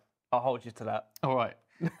can do. Right, I'll hold you to that. All right.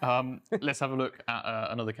 Let's have a look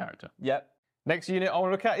at another character. Yep. Next unit I want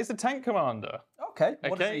to look at is the Tank Commander. Okay,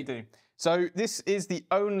 what does he do? So this is the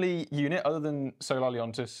only unit, other than Solar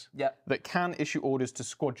Leontus, that can issue orders to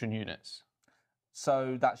squadron units.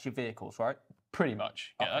 So that's your vehicles, right? Pretty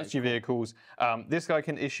much. Yeah, that's your vehicles. This guy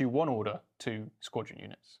can issue 1 order to squadron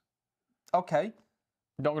units. Okay.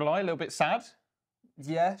 Not going to lie, a little bit sad.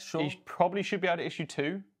 Yeah, sure. He probably should be able to issue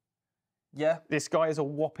 2. Yeah. This guy is a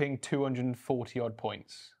whopping 240 odd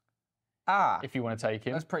points. If you want to take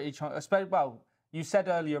him. That's pretty... Well, you said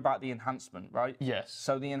earlier about the enhancement, right? Yes.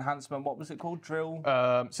 So the enhancement, what was it called? Drill?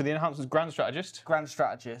 So the enhancement's Grand Strategist. Grand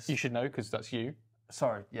Strategist. You should know, because that's you.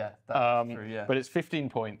 Sorry, yeah, that's true, yeah. But it's 15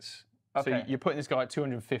 points. Okay. So you're putting this guy at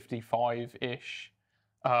 255-ish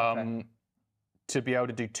to be able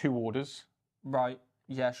to do 2 orders. Right.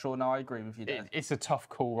 Yeah, sure. No, I agree with you there. It's a tough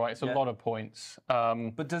call, right? It's a lot of points.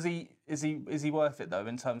 But is he worth it though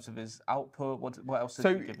in terms of his output? What else does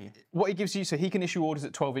he give you? What he gives you, so he can issue orders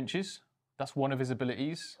at 12 inches. That's one of his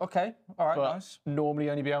abilities. Okay. All right. But nice. normally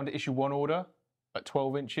only be able to issue 1 order at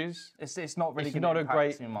 12 inches. It's not really. It's not a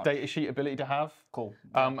great data sheet ability to have. Cool.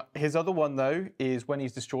 His other one though is when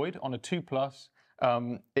he's destroyed on a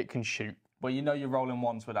 2+, it can shoot. Well, you know you're rolling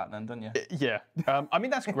ones with that then, don't you? Yeah. I mean,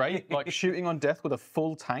 that's great. Like shooting on death with a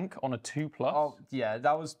full tank on a 2+. Oh, yeah,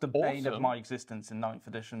 that was the bane of Awesome. my existence in 9th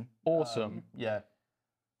edition. Awesome. Yeah.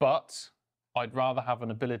 But I'd rather have an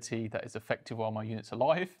ability that is effective while my unit's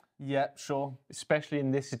alive, Yeah, sure. especially in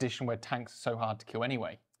this edition where tanks are so hard to kill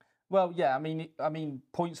anyway. Well, yeah, I mean,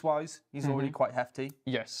 points-wise, he's already quite hefty.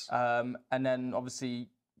 Yes. And then, obviously,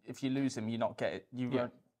 if you lose him, you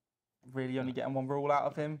won't really only getting one rule out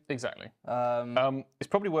of him. Exactly. It's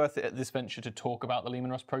probably worth it at this venture to talk about the Leman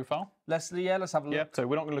Russ profile. Let's have a look. Yeah, so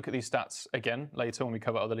we're not going to look at these stats again later when we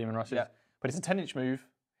cover other Leman Russes. Yeah. But it's a 10-inch move.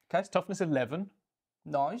 Okay. It's toughness 11.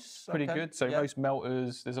 Nice. Pretty okay. good. So yeah. most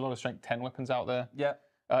melters, there's a lot of strength 10 weapons out there. Yeah.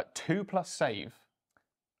 2+ save.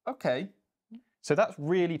 Okay. So that's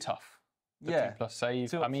really tough. The Yeah. 2+ save.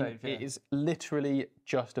 2 up I mean, save, yeah. it is literally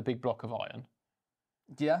just a big block of iron.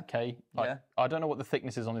 Yeah. Okay. Yeah. I don't know what the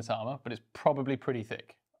thickness is on this armor, but it's probably pretty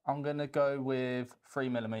thick. I'm gonna go with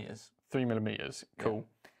 3mm. 3mm. Cool.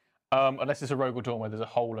 Unless it's a Rogue or Dawn where there's a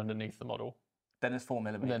hole underneath the model. Then it's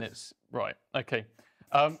 4mm. Then it's right. Okay.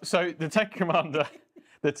 So the tank commander,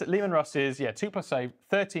 the Leman Russ is 2+ save,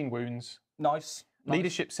 13 wounds, nice.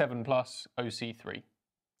 leadership 7+, OC 3.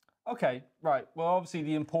 Okay, right. Well, obviously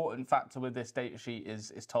the important factor with this data sheet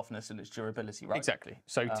is toughness and its durability, right? Exactly.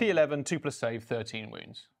 So T11, 2+ save, 13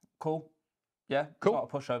 wounds. Cool. Yeah. Cool. Not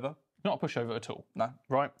a pushover. Not a pushover at all. No.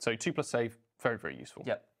 Right. So 2+ save, very, very useful.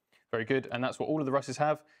 Yep. Very good. And that's what all of the Russes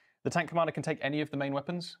have. The tank commander can take any of the main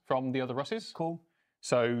weapons from the other Russes. Cool.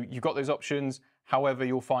 So you've got those options. However,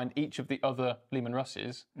 you'll find each of the other Leman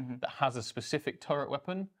Russes that has a specific turret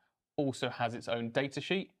weapon also has its own data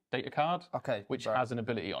sheet, data card, Okay. which right. has an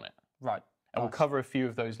ability on it. Right. And we'll cover a few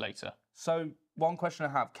of those later. So one question I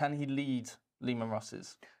have: can he lead Leman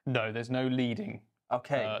Russes? No, there's no leading.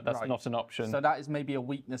 Okay. That's right. not an option. So that is maybe a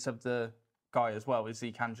weakness of the guy as well, is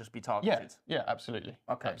he can just be targeted. Yeah, absolutely.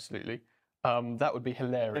 Okay. Absolutely. That would be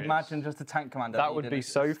hilarious. Imagine just a tank commander. That would be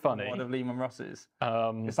so funny. One of Leman Russes.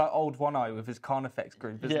 Um, It's like old One Eye with his Carnifex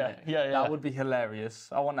group, isn't it? Yeah. That would be hilarious.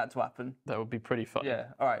 I want that to happen. That would be pretty fun. Yeah.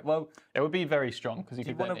 All right. Well. It would be very strong because he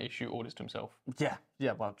could wanna- then issue orders to himself. Yeah.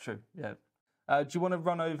 Yeah. Well, true. Yeah. Do you want to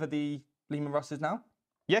run over the Leman Russes now?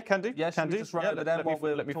 Yeah, can do. Yeah, can should we do. just run over them while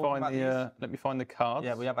we're let me talking find about the let me find the cards.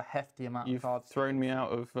 Yeah, we have a hefty amount You've of cards. thrown me out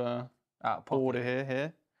of Out of pocket. order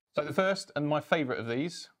here. So the first and my favourite of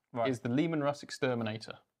these Right. is the Leman Russ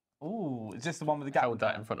Exterminator. Ooh, is this the one with the gap? Held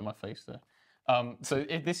that in front of my face there.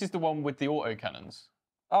 This is the one with the auto cannons.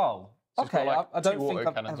 Oh, So it's got, okay. like, I don't two think I've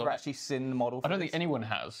autocannons ever on it. actually seen the model. I For don't think this. anyone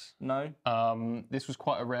has. No. This was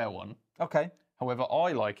quite a rare one. Okay. However,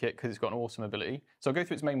 I like it because it's got an awesome ability. So I'll go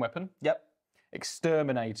through its main weapon. Yep.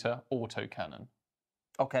 Exterminator autocannon.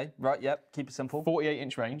 Okay. Right. Yep. Keep it simple.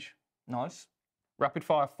 48-inch range. Nice. Rapid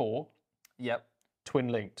fire 4. Yep. Twin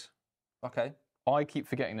linked. Okay. I keep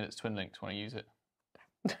forgetting that it's twin linked when I use it.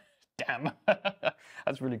 Damn.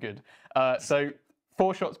 That's really good. So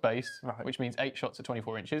 4 shots base, Right. which means 8 shots at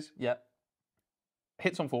 24 inches. Yep.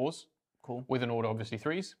 Hits on 4s, Cool. with an order obviously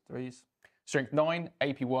 3s. 3s. Strength 9,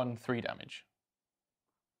 AP 1, 3 damage.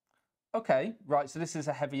 Okay. Right. So this is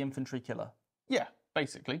a heavy infantry killer. Yeah,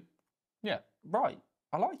 basically. Yeah, Right.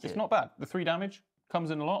 I like it's it. not bad. The 3 damage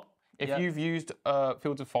comes in a lot. If Yeah. you've used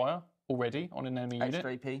Fields of Fire already on an enemy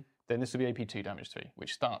Extra unit, AP. then this will be AP 2 damage 3,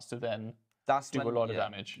 which starts to then That's do when, a lot of yeah,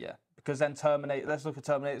 damage. Yeah. Because then Terminator. Let's look at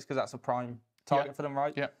Terminators because that's a prime target for them,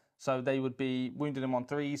 right? Yeah. So they would be wounded in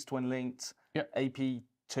 1-3s, twin linked. Yeah. AP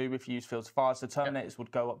 2 if you use Fields of Fire. So Terminators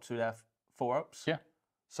would go up to their 4 ups. Yeah.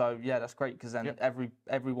 So yeah, that's great because then Yeah.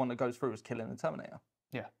 every one that goes through is killing the Terminator.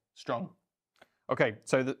 Yeah, strong. Okay,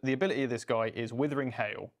 so the ability of this guy is Withering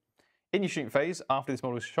Hail. In your shooting phase, after this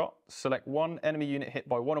model is shot, select one enemy unit hit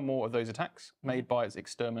by one or more of those attacks made by its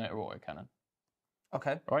Exterminator autocannon.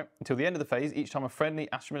 Okay. All right, until the end of the phase, each time a friendly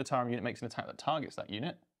AstraMilitarum unit makes an attack that targets that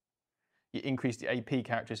unit, you increase the AP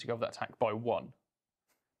characteristic of that attack by 1.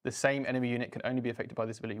 The same enemy unit can only be affected by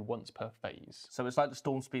this ability once per phase. So it's like the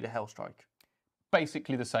Storm Speeder Hellstrike.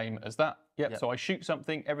 Basically the same as that. Yep, Yep. so I shoot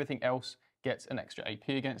something, everything else gets an extra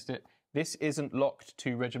AP against it. This isn't locked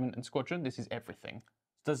to regiment and squadron, this is everything.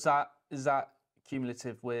 Is that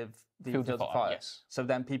cumulative with the Fields of Fields of Fire, Fire? yes. So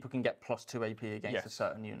then people can get +2 AP against a Yes.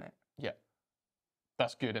 certain unit. Yeah.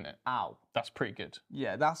 That's good, isn't it? Ow. That's pretty good.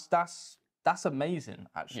 Yeah, that's amazing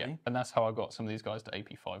actually. Yeah. And that's how I got some of these guys to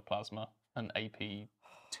AP 5 plasma and AP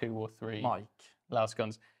 2 or 3 Mike. last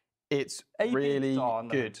guns. It's AP really oh, no.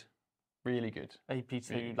 good. Really good. AP2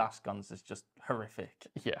 Really good. last guns is just horrific.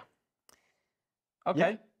 Yeah.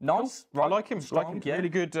 Okay, nice. I Right. like him. Strong, Like him. yeah. Really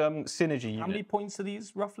good synergy How many unit. points are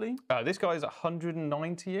these roughly? This guy is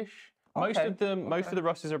 190-ish. Most Okay, of them, most okay. of the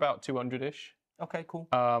Russes are about 200-ish. Okay, cool.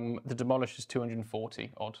 The Demolisher is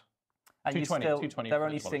 240 odd. And 220, 220 they're for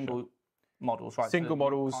only the Demolisher. single models, right? Single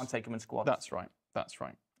models. You can't take them in squads. That's right. That's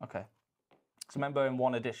right. Okay. So remember in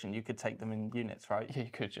 1 edition, you could take them in units, right? Yeah,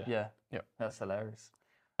 you could, yeah. Yeah. Yep. That's hilarious.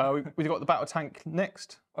 We've got the battle tank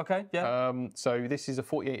next. Okay, yeah. So this is a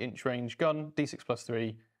 48-inch range gun, D6 plus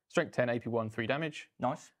 3, strength 10, AP 1, 3 damage.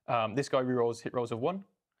 Nice. This guy rerolls hit rolls of 1.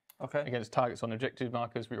 Okay. Against targets on objective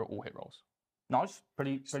markers, reroll all hit rolls. Nice.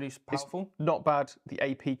 Pretty powerful. It's not bad. The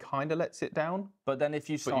AP kind of lets it down. But then if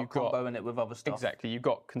you start comboing it with other stuff. Exactly. You've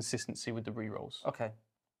got consistency with the rerolls. Okay.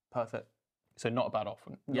 Perfect. So not a bad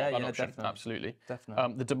option. Yeah, option. definitely. Absolutely.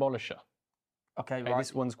 Definitely. The Demolisher. Okay, right.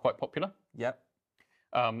 This one's quite popular. Yep.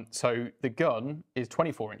 So the gun is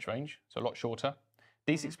 24-inch range, so a lot shorter.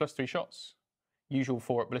 D6 plus 3 shots. Usual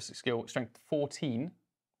 4 at ballistic skill. Strength 14.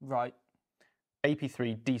 Right. AP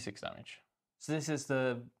 3, D6 damage. So this is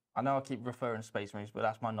I know I keep referring to Space Marines, but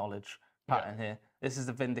that's my knowledge pattern here. This is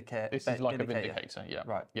the Vindicator. This is like a Vindicator, yeah.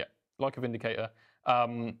 Right. Yeah, like a Vindicator.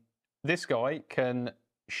 This guy can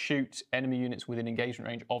shoot enemy units within engagement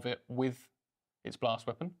range of it with its blast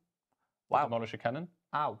weapon. Wow. Demolisher cannon.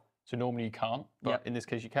 Ow. So normally you can't, but in this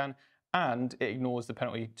case you can. And it ignores the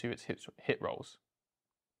penalty to its hit rolls.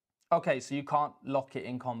 Okay, so you can't lock it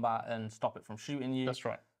in combat and stop it from shooting you. That's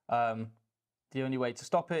right. The only way to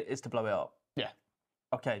stop it is to blow it up. Yeah.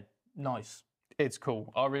 Okay, nice. It's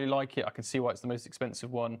cool. I really like it. I can see why it's the most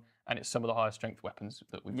expensive one, and it's some of the highest strength weapons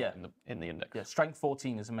that we've got in the index. Yeah, strength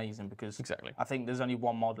 14 is amazing because exactly. I think there's only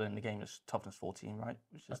one model in the game that's toughness 14, right?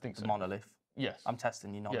 Which is I think the so. Monolith. Yes. I'm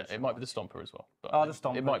testing you knowledge. Yeah, it might be the Stomper as well. But the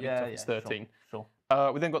Stomper. It might be toughness 13. Sure.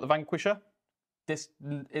 We then got the Vanquisher. This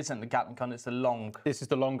isn't the Gatling gun, it's the long. This is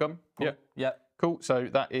the long gun. Cool. Yep. Yep. Cool. So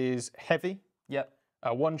that is heavy. Yep.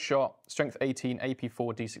 1 shot, strength 18, AP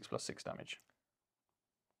 4, D6 plus 6 damage.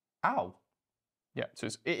 Ow. Yeah, so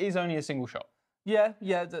it is only a single shot. Yeah,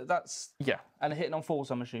 that's... Yeah. And hitting on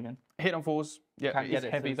 4s, I'm assuming. Hit on 4s. Yeah, it's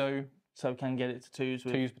heavy though. So can get it to 2s.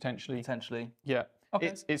 2s potentially. Potentially. Yeah.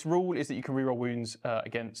 Okay. Its rule is that you can reroll wounds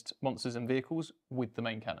against monsters and vehicles with the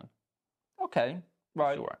main cannon. Okay.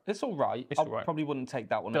 Right. It's all right. It's all right. I probably wouldn't take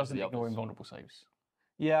that one. Doesn't ignore invulnerable saves.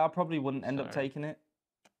 Yeah, I probably wouldn't end up taking it,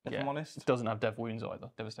 if I'm honest. It doesn't have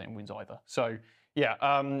devastating wounds either. So, yeah,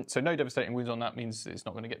 so no devastating wounds on that means it's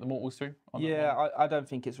not going to get the mortals through. Yeah, I don't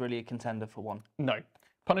think it's really a contender for one. No.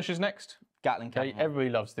 Punishers next. Gatling cannon. Okay, everybody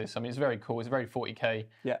loves this. I mean, it's very cool. It's very 40k.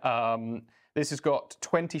 Yeah. This has got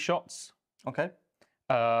 20 shots. Okay.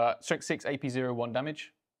 Strength 6, AP 0, 1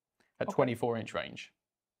 damage at 24-inch range.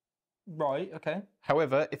 Right, okay.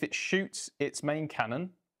 However, if it shoots its main cannon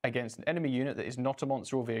against an enemy unit that is not a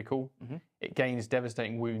monster or vehicle, it gains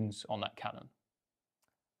devastating wounds on that cannon.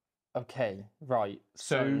 Okay, right.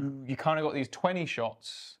 So you kind of got these 20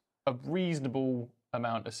 shots, a reasonable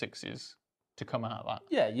amount of 6s to come out of that.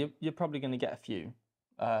 Yeah, you're probably going to get a few.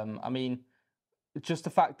 I mean, just the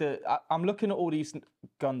fact that I'm looking at all these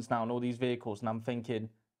guns now and all these vehicles, and I'm thinking,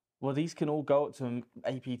 well, these can all go up to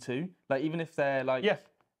AP2. Like, even if they're like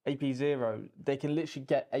AP 0, they can literally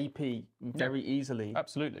get AP very easily.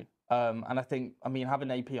 Absolutely. And I think, I mean,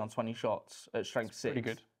 having AP on 20 shots at strength 6, pretty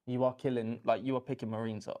good. You are killing, like, you are picking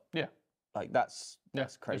Marines up. Yeah. Like, that's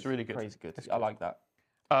crazy. It's really good. Crazy good. I like that.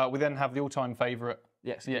 We then have the all-time favourite,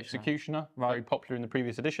 the Executioner, very popular in the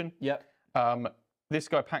previous edition. Yep. This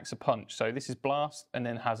guy packs a punch, so this is blast and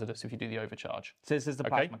then hazardous if you do the overcharge. So this is the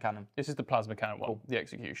plasma cannon. This is the plasma cannon one, the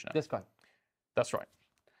Executioner. This guy. That's right.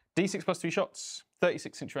 D6 plus 3 shots,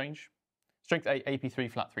 36-inch range, strength 8, AP 3,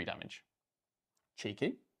 flat 3 damage.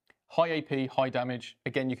 Cheeky. High AP, high damage.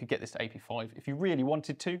 Again, you could get this to AP 5 if you really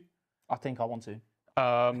wanted to. I think I want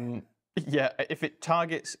to. Yeah, if it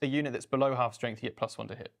targets a unit that's below half strength, you get +1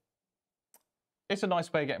 to hit. It's a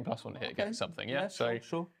nice way of getting +1 to hit against something, yeah?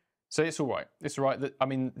 Sure. So it's all right. It's all right. I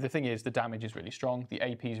mean, the thing is, the damage is really strong. The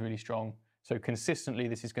AP is really strong. So consistently,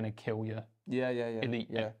 this is going to kill your elite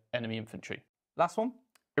enemy infantry. Last one.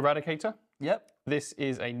 Eradicator. Yep. This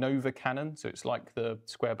is a Nova cannon. So it's like the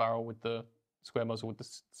square barrel with the square muzzle with the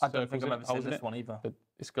I don't think I've ever seen this one either.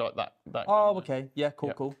 It's got that oh, okay. Yeah,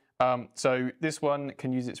 cool. So this one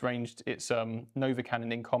can use its ranged, its Nova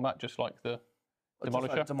cannon in combat, just like the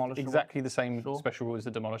Demolisher. Like Demolisher exactly the same special rule as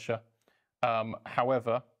the Demolisher.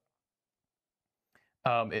 However,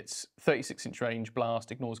 it's 36-inch range,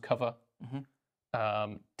 blast, ignores cover.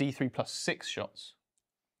 D3 plus 6 shots.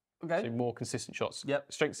 Okay. So more consistent shots.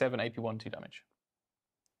 Yep. Strength 7, AP 1, 2 damage.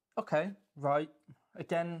 Okay, right.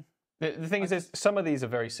 Again. The thing is, some of these are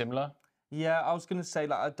very similar. Yeah, I was going to say,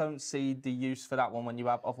 like, I don't see the use for that one when you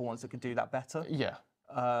have other ones that could do that better. Yeah.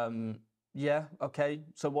 Yeah, okay.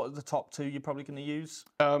 So what are the top two you're probably going to use?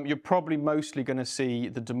 You're probably mostly going to see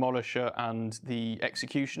the Demolisher and the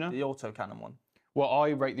Executioner. The autocannon one. Well, I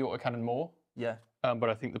rate the autocannon more. Yeah. But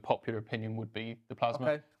I think the popular opinion would be the plasma.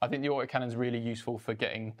 Okay. I think the autocannon's really useful for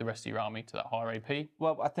getting the rest of your army to that higher AP.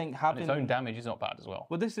 Well, I think having... And its own damage is not bad as well.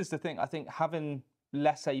 Well, this is the thing. I think having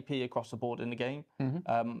less AP across the board in the game,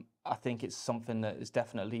 I think it's something that is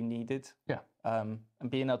definitely needed. Yeah. And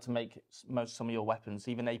being able to make some of your weapons,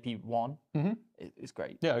 even AP1, is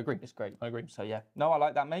great. Yeah, I agree. It's great. I agree. So, yeah. No, I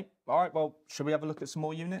like that, mate. All right, well, should we have a look at some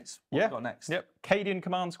more units? What have we got next? Yep. Cadian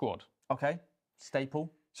Command Squad. Okay.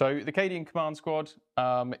 Staple. So the Cadian Command Squad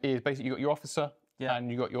is basically you got your officer and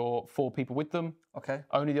you got your 4 people with them. Okay.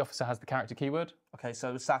 Only the officer has the character keyword. Okay,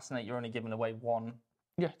 so assassinate, you're only giving away one.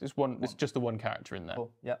 Yeah, there's one. It's just the one character in there.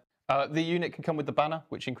 Cool. Yeah. The unit can come with the banner,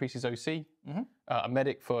 which increases OC, a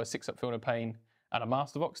medic for 6 up Feel No Pain, and a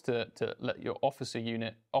Master Box to let your officer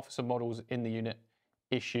models in the unit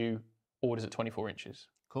issue orders at 24 inches.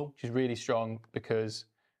 Cool. Which is really strong because,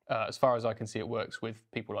 as far as I can see, it works with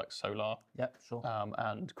people like Solar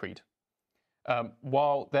and Creed.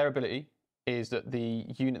 While their ability is that the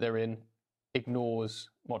unit they're in ignores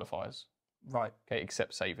modifiers. Right. Okay,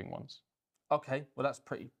 except saving ones. Okay, well that's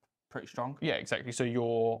pretty strong. Yeah, exactly. So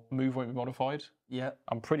your move won't be modified. Yeah.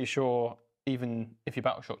 I'm pretty sure even if you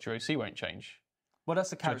battle shocked, your OC won't change. Well,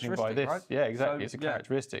 that's a characteristic, by this. right? Yeah, exactly. So, it's a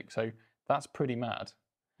characteristic. So that's pretty mad.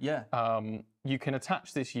 Yeah. You can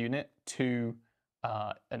attach this unit to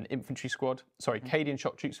an infantry squad. Sorry, Cadian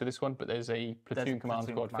shock troops for this one, but there's a platoon command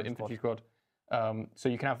squad for infantry squad. So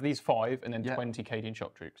you can have these 5 and then 20 Cadian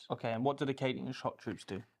shock troops. Okay, and what do the Cadian shock troops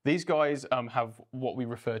do? These guys have what we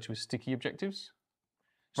refer to as sticky objectives.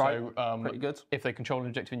 Right, so, pretty good. If they control an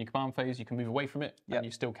objective in your command phase, you can move away from it and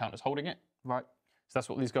you still count as holding it. Right. So that's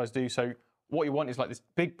what these guys do. So what you want is like this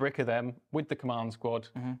big brick of them with the command squad,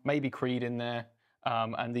 maybe Creed in there,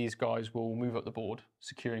 and these guys will move up the board,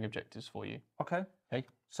 securing objectives for you. Okay. Okay.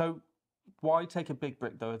 So why take a big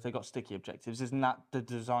brick though if they've got sticky objectives? Isn't that the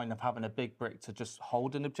design of having a big brick to just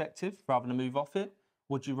hold an objective rather than move off it?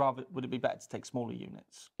 Would it be better to take smaller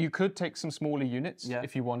units? You could take some smaller units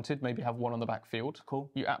if you wanted, maybe have one on the backfield.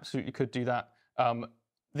 Cool. You absolutely could do that.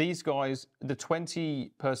 These guys, the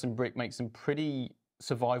 20-person brick makes them pretty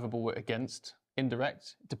survivable against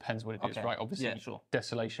indirect. Depends what it is, right? Obviously,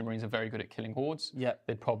 Desolation Marines are very good at killing hordes. Yeah.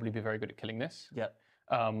 They'd probably be very good at killing this. Yeah.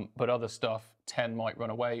 But other stuff, 10 might run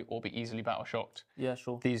away or be easily battle shocked. Yeah,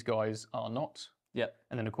 sure. These guys are not. Yeah.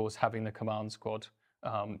 And then, of course, having the command squad,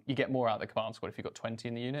 you get more out of the command squad if you've got 20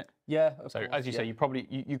 in the unit. Yeah, of course, as you say,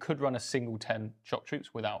 you could run a single 10 shock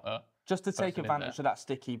troops without a just to take advantage of that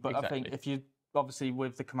sticky. But I think if you obviously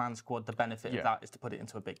with the command squad, the benefit of that is to put it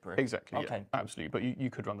into a big brick. Exactly. Okay. Yeah, absolutely. But you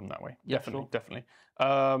could run them that way. Yeah, definitely.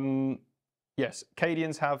 Yes,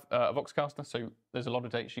 Cadians have a Voxcaster, so there's a lot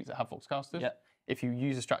of data sheets that have Voxcasters. Yeah. If you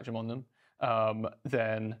use a stratagem on them,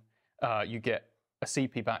 then you get a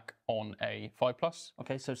CP back on a 5+.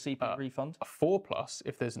 Okay, so CP refund. A 4+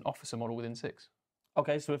 if there's an officer model within 6.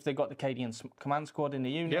 Okay, so if they've got the Cadian command squad in the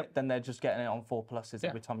unit, then they're just getting it on 4+s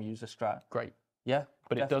every time you use a strat. Great. Yeah,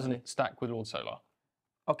 but it doesn't stack with Lord Solar.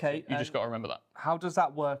 Okay. So you just got to remember that. How does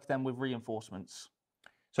that work then with reinforcements?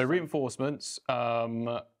 So reinforcements,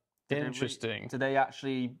 interesting. Do they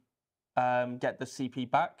actually get the CP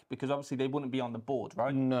back? Because obviously they wouldn't be on the board,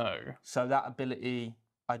 right? No. So that ability,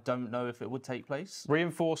 I don't know if it would take place.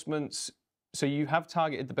 Reinforcements, so you have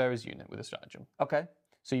targeted the bearer's unit with a stratagem. Okay.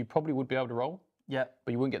 So you probably would be able to roll. Yeah.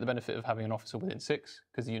 But you wouldn't get the benefit of having an officer within 6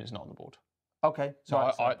 because the unit's not on the board. Okay.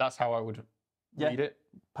 So that's how I would read it.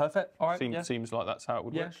 Perfect. All right. Seems like that's how it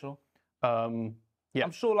would work. Yeah, sure. Yeah.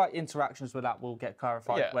 I'm sure like interactions with that will get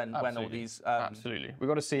clarified when all these... absolutely. We've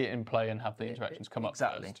got to see it in play and have the interactions come up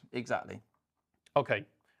first. Exactly. Okay.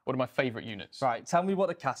 One of my favourite units. Right. Tell me what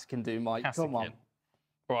the Cass can do, Mike. Come on.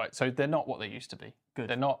 Right. So they're not what they used to be. Good.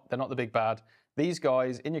 They're not the big bad. These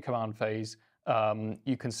guys, in your command phase,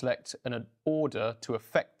 you can select an order to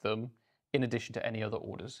affect them in addition to any other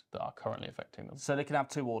orders that are currently affecting them. So they can have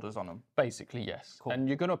 2 orders on them? Basically, yes. Cool. And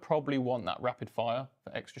you're going to probably want that rapid fire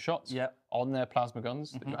for extra shots on their plasma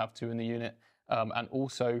guns that you have 2 in the unit. And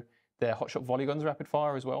also their hotshot volley guns rapid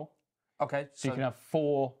fire as well. Okay. So you can have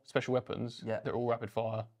 4 special weapons. They're all rapid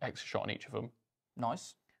fire, extra shot on each of them.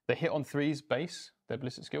 Nice. They hit on 3s base, their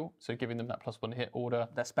ballistic skill, so giving them that +1 hit order.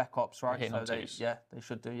 They're spec ops, right? Hitting on 2s. Yeah, they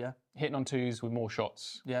should do, yeah. Hitting on 2s with more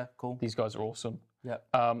shots. Yeah, cool. These guys are awesome. Yeah.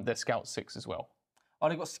 They're Scout 6 as well. Oh,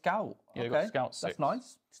 they've got Scout. Yeah, they've got Scout 6. That's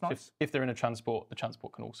nice. It's nice. If they're in a transport, the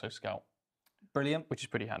transport can also scout. Brilliant. Which is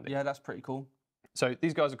pretty handy. Yeah, that's pretty cool. So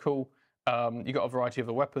these guys are cool. You've got a variety of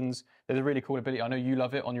the weapons. There's a really cool ability. I know you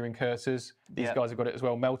love it on your incursors. These guys have got it as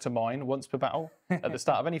well. Melter Mine. Once per battle, at the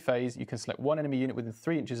start of any phase, you can select one enemy unit within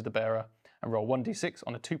 3 inches of the bearer and roll 1d6.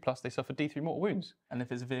 On a 2+, they suffer D3 mortal wounds. And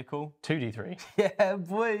if it's a vehicle? 2d3. Yeah,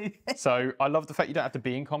 boy. So I love the fact you don't have to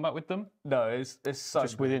be in combat with them. No, it's so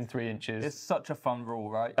just within 3 inches. It's such a fun rule,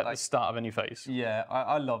 right? At the start of any phase. Yeah,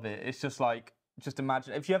 I love it. It's just like, just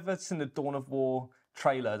imagine, if you ever seen the Dawn of War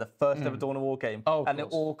trailer, the first ever Dawn of War game, and the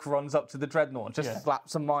orc runs up to the dreadnought and just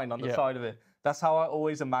slaps a mine on the side of it. That's how I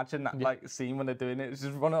always imagine that like scene when they're doing it. It's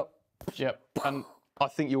just run up. Yep, and I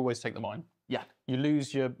think you always take the mine. Yeah. You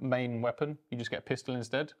lose your main weapon, you just get a pistol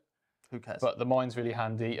instead. Who cares? But the mine's really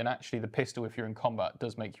handy, and actually the pistol, if you're in combat,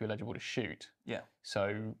 does make you eligible to shoot. Yeah.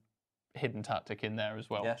 So, hidden tactic in there as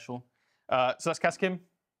well. Yeah, sure. So that's Kaskim.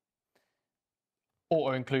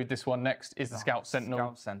 Auto include this one next is the Scout Sentinel.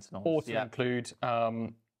 Scout Sentinel. Auto include,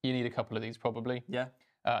 you need a couple of these probably. Yeah.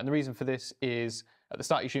 And the reason for this is at the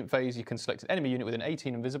start of your shooting phase, you can select an enemy unit within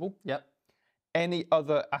 18 invisible. Yep. Any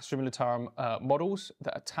other Astra Militarum models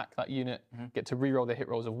that attack that unit get to reroll their hit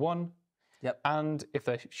rolls of 1. Yep. And if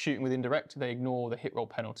they're shooting with indirect, they ignore the hit roll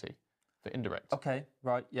penalty for indirect. Okay,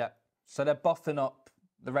 right, yeah. So they're buffing up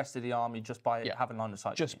the rest of the army just by having line of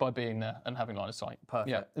sight. Just by being there and having line of sight. Perfect.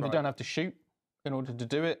 Yeah. And you don't have to shoot in order to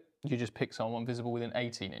do it. You just pick someone visible within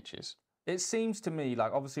 18 inches. It seems to me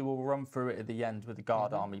like, obviously we'll run through it at the end with the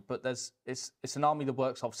Guard army, but it's an army that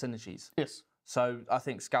works off synergies. Yes. So I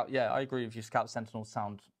think I agree with you. Scout Sentinels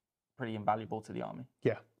sound pretty invaluable to the army.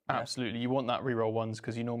 Yeah, absolutely. You want that reroll ones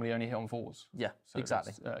because you normally only hit on 4s. Yeah, so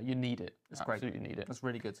exactly. You need it. It's great. Absolutely need it. That's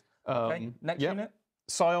really good. Okay, next unit.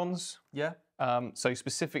 Scions. Yeah. So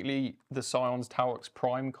specifically the Scions Taurox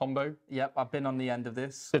Prime combo. Yep, I've been on the end of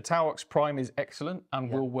this. The Taurox Prime is excellent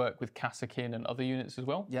and will work with Kassakin and other units as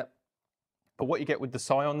well. Yep. But what you get with the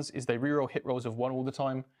Scions is they reroll hit rolls of 1 all the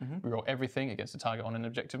time, reroll everything against a target on an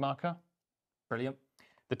objective marker. Brilliant.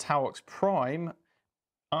 The Taurox Prime,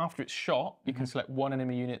 after it's shot, you can select one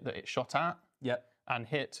enemy unit that it's shot at and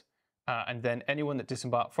hit, and then anyone that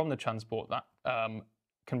disembarked from the transport that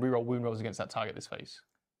can reroll wound rolls against that target this phase.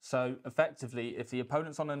 So effectively, if the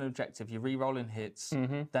opponent's on an objective, you're re-rolling hits,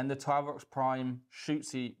 then the Taurox Prime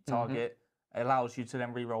shoots the target, it allows you to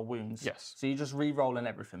then re-roll wounds. Yes. So you're just re-rolling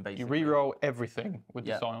everything, basically. You re-roll everything with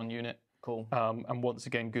the Scion unit. Cool. And once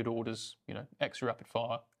again, good orders, extra rapid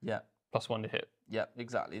fire. Yeah. +1 to hit. Yeah,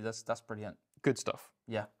 exactly. That's brilliant. Good stuff.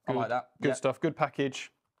 Yeah, I like that. Good stuff. Good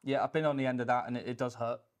package. Yeah, I've been on the end of that, and it does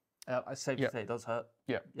hurt. I say to say it does hurt.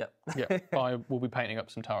 Yeah. Yeah. Yeah. I will be painting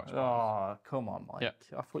up some Taurox. Oh, come on, Mike.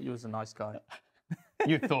 Yeah. I thought you was a nice guy.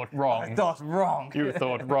 You thought wrong. I thought wrong. You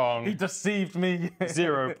thought wrong. He deceived me.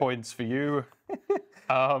 0 points for you.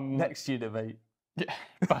 Next unit, mate. Yeah,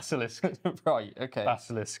 Basilisk. Right, okay.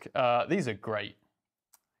 Basilisk. These are great.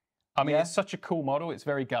 I mean, it's such a cool model. It's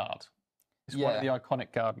very Guard. It's one of the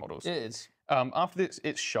iconic Guard models. It is. After this,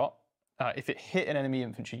 it's shot. If it hit an enemy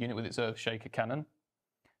infantry unit with its Earthshaker cannon.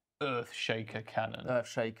 Earthshaker cannon.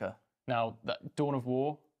 Earthshaker. Now, that Dawn of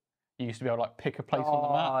War, you used to be able to like pick a place on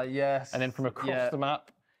the map. Yes. And then from across the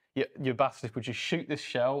map, your Basilisk would just shoot this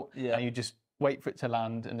shell, and you just wait for it to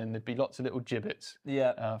land, and then there'd be lots of little gibbets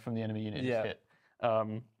from the enemy unit hit.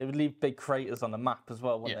 It would leave big craters on the map as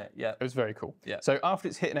well, wouldn't it? Yeah. It was very cool. Yeah. So after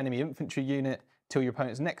it's hit an enemy infantry unit, till your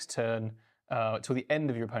opponent's next turn, till the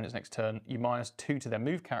end of your opponent's next turn, you -2 to their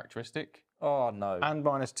move characteristic. Oh, no. And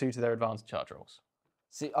 -2 to their advanced charge rolls.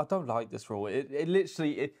 See, I don't like this rule. It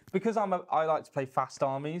literally, because I like to play fast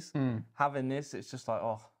armies, having this, it's just like,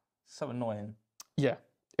 oh, so annoying. Yeah,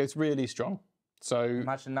 it's really strong. So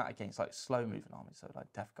imagine that against like slow moving armies, so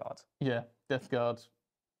like Death Guard. Yeah, Death Guard.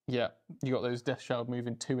 Yeah, you got those Death Shard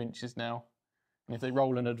moving 2 inches now. And if they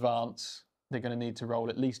roll in advance, they're going to need to roll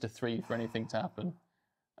at least a 3 for anything to happen.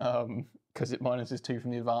 Because it -2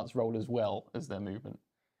 from the advance roll as well as their movement.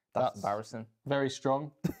 That's embarrassing. Very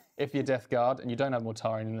strong. If you're Death Guard and you don't have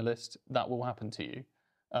Mortarion in the list, that will happen to you.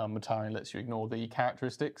 Mortarion lets you ignore the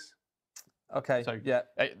characteristics. Okay, so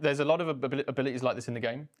there's a lot of abilities like this in the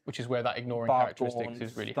game, which is where that ignoring characteristics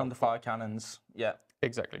is really helpful. Thunderfire cannons,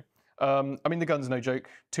 Exactly. I mean, the gun's no joke.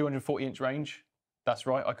 240-inch range. That's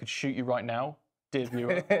right. I could shoot you right now, dear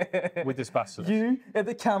viewer, with this Basilisk. You at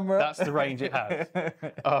the camera. That's the range it has.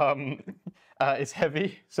 It's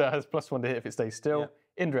heavy, so it has +1 to hit if it stays still.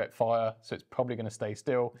 Indirect fire, so it's probably going to stay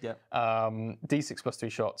still. D6 +3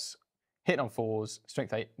 shots. Hit on 4s.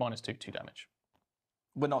 Strength 8, -2, 2 damage.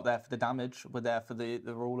 We're not there for the damage. We're there for the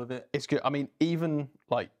rule of it. It's good. I mean, even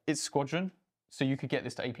like it's squadron, so you could get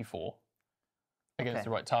this to AP4 against the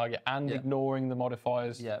right target and ignoring the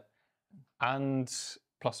modifiers. Yeah. And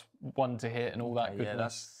 +1 to hit and all that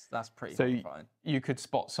goodness. Yeah, that's pretty fine. You could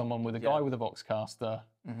spot someone with a guy with a Voxcaster,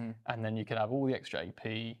 and then you could have all the extra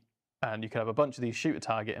AP, and you could have a bunch of these shoot a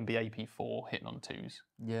target and be AP4 hitting on 2s.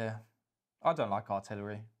 Yeah. I don't like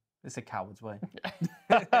artillery. It's a coward's way.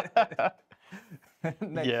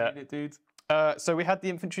 Next unit, dudes. So we had the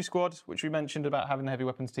infantry squad, which we mentioned about having the heavy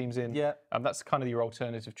weapons teams in. Yeah. That's kind of your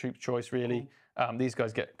alternative troop choice, really. Cool. These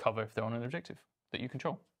guys get cover if they're on an objective that you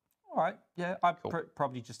control. All right. Yeah, I'd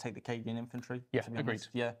probably just take the Canadian infantry. Yeah, agreed.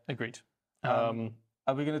 Yeah, agreed.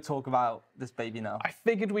 Are we going to talk about this baby now? I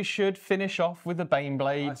figured we should finish off with the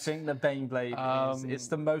Baneblade. I think the Baneblade it's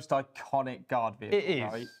the most iconic guard vehicle. It is.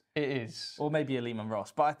 Right? It is. Or maybe a Lehman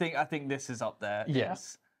Ross, but I think this is up there.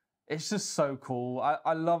 Yes. It's just so cool.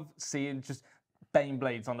 I love seeing just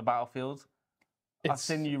Baneblades on the battlefield. I've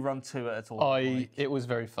seen you run 2 at a tournament. It was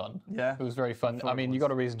very fun. Yeah. It was very fun. I mean, you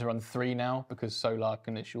got a reason to run 3 now because Solar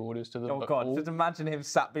can issue orders to them. Oh, God. Just imagine him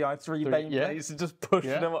sat behind 3 Baneblades and just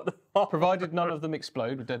pushing them up the top. Provided none of them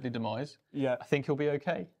explode with deadly demise. Yeah. I think he'll be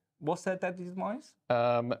okay. What's their deadly demise?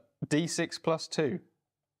 D6 +2.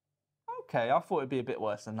 Okay, I thought it'd be a bit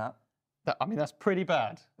worse than that. I mean, that's pretty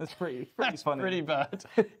bad. That's pretty That's funny. pretty bad.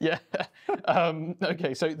 Yeah.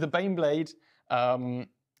 Okay, so the Baneblade,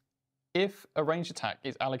 if a ranged attack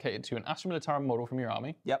is allocated to an Astra Militarum model from your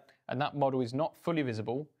army, and that model is not fully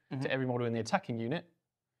visible to every model in the attacking unit,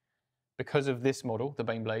 because of this model, the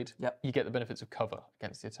Baneblade, you get the benefits of cover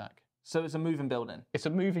against the attack. So it's a moving building. It's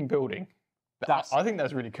a moving building. I think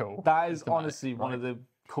that's really cool. That is honestly one of the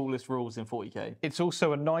coolest rules in 40k. It's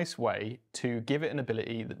also a nice way to give it an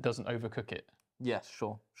ability that doesn't overcook it. Yes,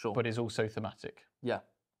 sure. But is also thematic. Yeah,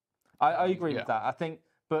 I agree with that. I think,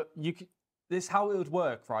 but you could, this is how it would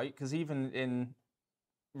work, right? Because even in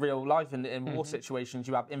real life, in war situations,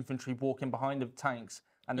 you have infantry walking behind the tanks,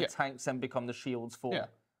 and the tanks then become the shields for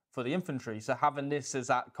the infantry. So having this as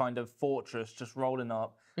that kind of fortress just rolling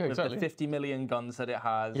up with the 50 million guns that it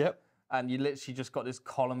has, and you literally just got this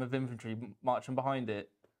column of infantry marching behind it.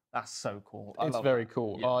 That's so cool. It's very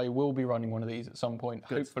cool. Yeah. I will be running one of these at some point,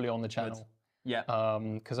 hopefully on the channel. Yeah.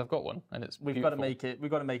 Because I've got one, and it's We've got to make it.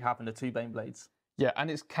 We've got to make happen the 2 Baneblades. Yeah,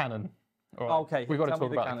 and it's cannon. All right. Okay. We've got to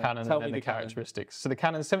talk about the cannon and then the characteristics. So the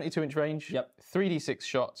cannon's 72-inch range. 3d6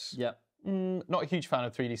 shots. Not a huge fan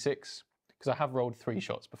of 3d6 because I have rolled 3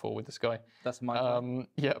 shots before with this guy. That's my.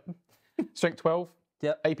 Strength 12.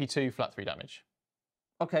 AP2, flat 3 damage.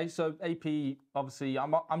 Okay, so AP, obviously,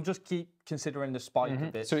 I'm just keep considering the spike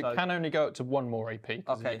a bit. So it can only go up to 1 more AP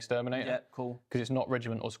because of the Exterminator. Yeah, cool. Because it's not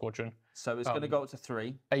regiment or squadron. So it's going to go up to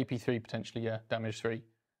 3. AP3 potentially, damage 3.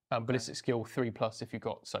 Ballistic skill 3+ if you've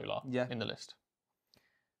got Solar in the list.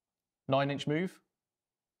 9-inch move.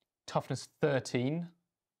 Toughness 13.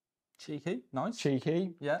 Cheeky, nice.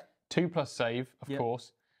 Cheeky. Yeah. 2+ save, of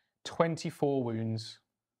course. 24 wounds.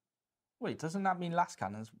 Wait, doesn't that mean last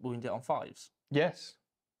cannons wound it on 5s? Yes.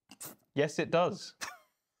 Yes, it does.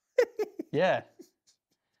 Yeah.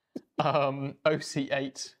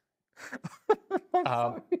 OC8.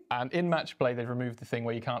 And in match play, they've removed the thing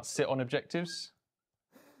where you can't sit on objectives.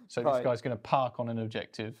 So this guy's going to park on an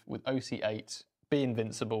objective with OC8, be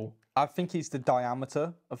invincible. I think he's the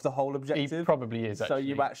diameter of the whole objective. He probably is, actually. So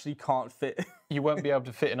you actually can't fit. You won't be able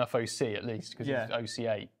to fit enough OC, at least, because he's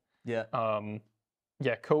OC8. Yeah.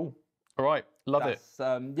 Yeah, cool. All right, love it.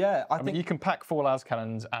 Yeah, I mean, you can pack 4 las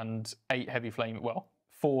cannons and 8 heavy flame. Well,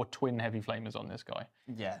 4 twin heavy flamers on this guy.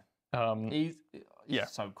 Yeah. He's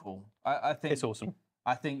so cool. I think it's awesome.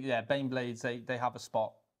 I think Baneblades they have a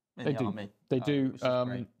spot in the army. They do.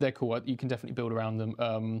 They're cool. You can definitely build around them.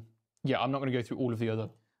 I'm not going to go through all of the other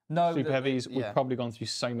super heavies. We've probably gone through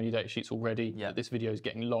so many data sheets already that this video is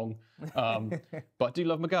getting long. But I do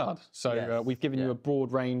love my guard. So we've given you a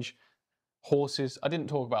broad range. Horses. I didn't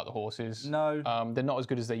talk about the horses. No. They're not as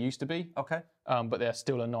good as they used to be. Okay. But they're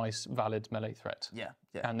still a nice, valid melee threat. Yeah.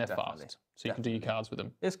 And they're fast. So you can do your cards with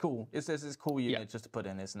them. It's cool. It's a cool unit just to put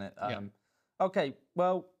in, isn't it? Okay.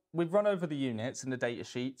 Well, we've run over the units in the data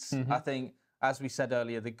sheets. I think, as we said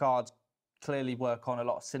earlier, the guards clearly work on a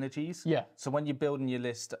lot of synergies. Yeah. So when you're building your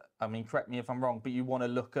list, I mean, correct me if I'm wrong, but you want to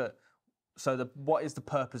look at what is the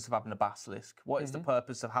purpose of having a basilisk? What is the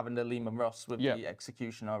purpose of having the Lehman Ross with the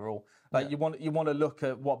executioner? Or you want to look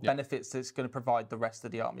at what benefits it's going to provide the rest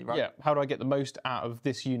of the army, right? Yeah. How do I get the most out of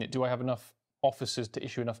this unit? Do I have enough officers to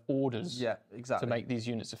issue enough orders? Yeah, exactly. To make these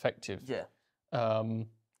units effective? Yeah.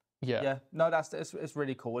 Yeah. No, it's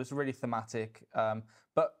really cool. It's really thematic.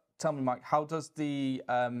 But tell me, Mike, how does the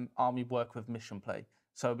army work with mission play?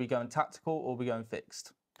 So are we going tactical or are we going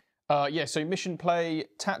fixed? So mission play,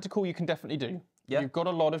 tactical you can definitely do. Yeah. You've got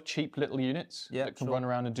a lot of cheap little units Yeah, that can sure, run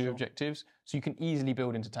around and do objectives, so you can easily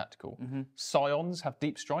build into tactical. Mm-hmm. Scions have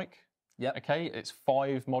deep strike. Yep. Okay, it's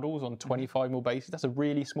 5 models on 25mm bases. That's a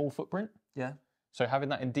really small footprint. Yeah. So having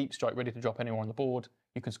that in deep strike ready to drop anywhere on the board,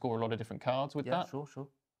 you can score a lot of different cards with that. Sure, sure.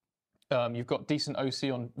 You've got decent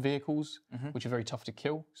OC on vehicles, which are very tough to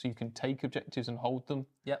kill, so you can take objectives and hold them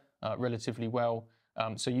relatively well.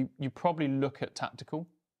 So you probably look at tactical,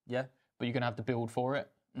 but you're going to have to build for it.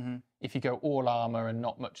 If you go all armor and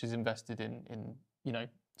not much is invested in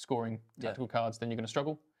scoring tactical cards, then you're going to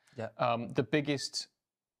struggle. The biggest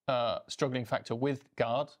struggling factor with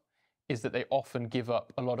Guard is that they often give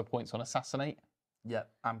up a lot of points on assassinate.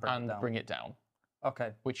 And bring it down.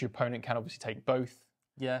 Okay. Which your opponent can obviously take both.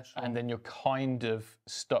 Yeah, sure. And then you're kind of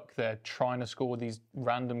stuck there trying to score these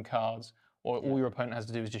random cards, or all your opponent has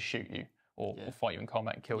to do is just shoot you or fight you in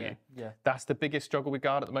combat and kill you. That's the biggest struggle with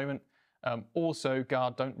Guard at the moment. Also,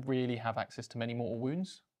 Guard don't really have access to many mortal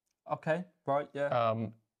wounds. Okay, right, yeah.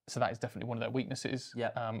 So that is definitely one of their weaknesses.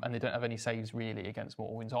 And they don't have any saves really against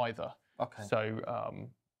mortal wounds either. Okay. So,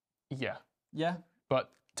 yeah.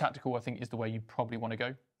 But tactical, I think, is the way you probably want to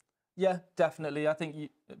go. Yeah, definitely. I think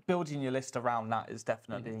building your list around that is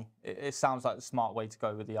definitely, it sounds like the smart way to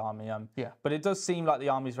go with the army. But it does seem like the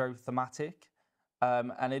army is very thematic.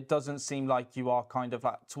 And it doesn't seem like you are kind of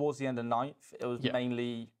like, towards the end of 9th, it was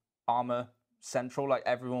mainly armor central. Like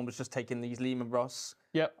everyone was just taking these Lehman Russ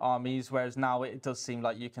armies, whereas now it does seem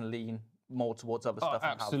like you can lean more towards other stuff.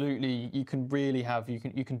 Absolutely. You can really have, you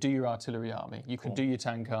can do your artillery army, you can do your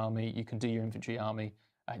tank army, you can do your infantry army,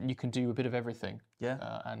 and you can do a bit of everything.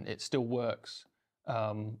 And it still works,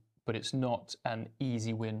 but it's not an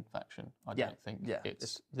easy win faction, I don't think.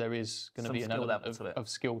 There is going to be an element of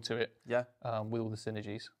skill to it with all the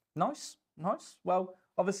synergies. Nice. Well,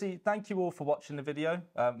 obviously, thank you all for watching the video.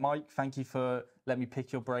 Mike, thank you for letting me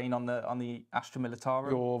pick your brain on the Astra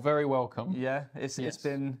Militarum. You're very welcome. Yeah, it's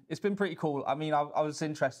been pretty cool. I mean, I was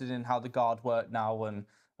interested in how the Guard work now, and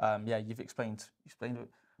you've explained it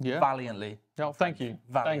valiantly. Oh, thank you.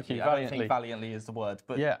 Valiantly. Thank you. I don't think valiantly is the word,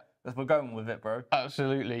 but we're going with it, bro.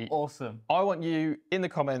 Absolutely. Awesome. I want you in the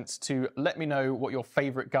comments to let me know what your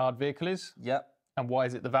favourite Guard vehicle is. And why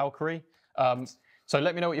is it the Valkyrie? So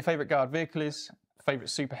let me know what your favourite Guard vehicle is, favourite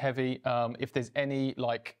super heavy, if there's any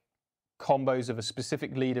like combos of a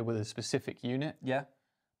specific leader with a specific unit.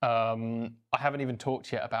 I haven't even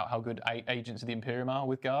talked yet about how good agents of the Imperium are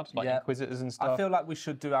with Guard, like Inquisitors and stuff. I feel like we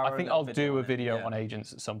should do our I think I'll do a video on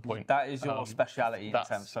agents at some point. That is your speciality in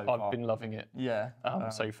terms so far. I've been loving it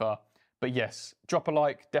so far. But yes, drop a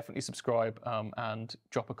like, definitely subscribe, and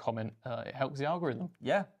drop a comment. It helps the algorithm.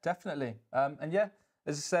 Yeah, definitely. And yeah,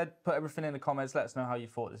 as I said, put everything in the comments. Let us know how you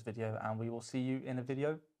thought this video, and we will see you in a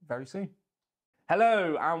video very soon.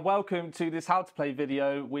 Hello and welcome to this How to Play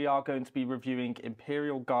video. We are going to be reviewing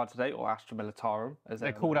ImperialGuard today, or Astra Militarum.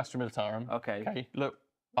 They're called Astra Militarum. Okay. Look,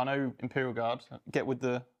 I know ImperialGuard. Get with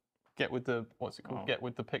the what's it called? Get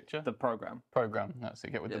with the picture. The program. That's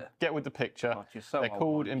it. Get with the picture. God, you're so They're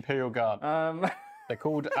called ImperialGuard. They're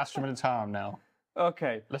called Astra Militarum now.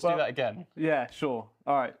 Okay. Let's do that again. Yeah, sure.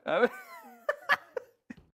 All right.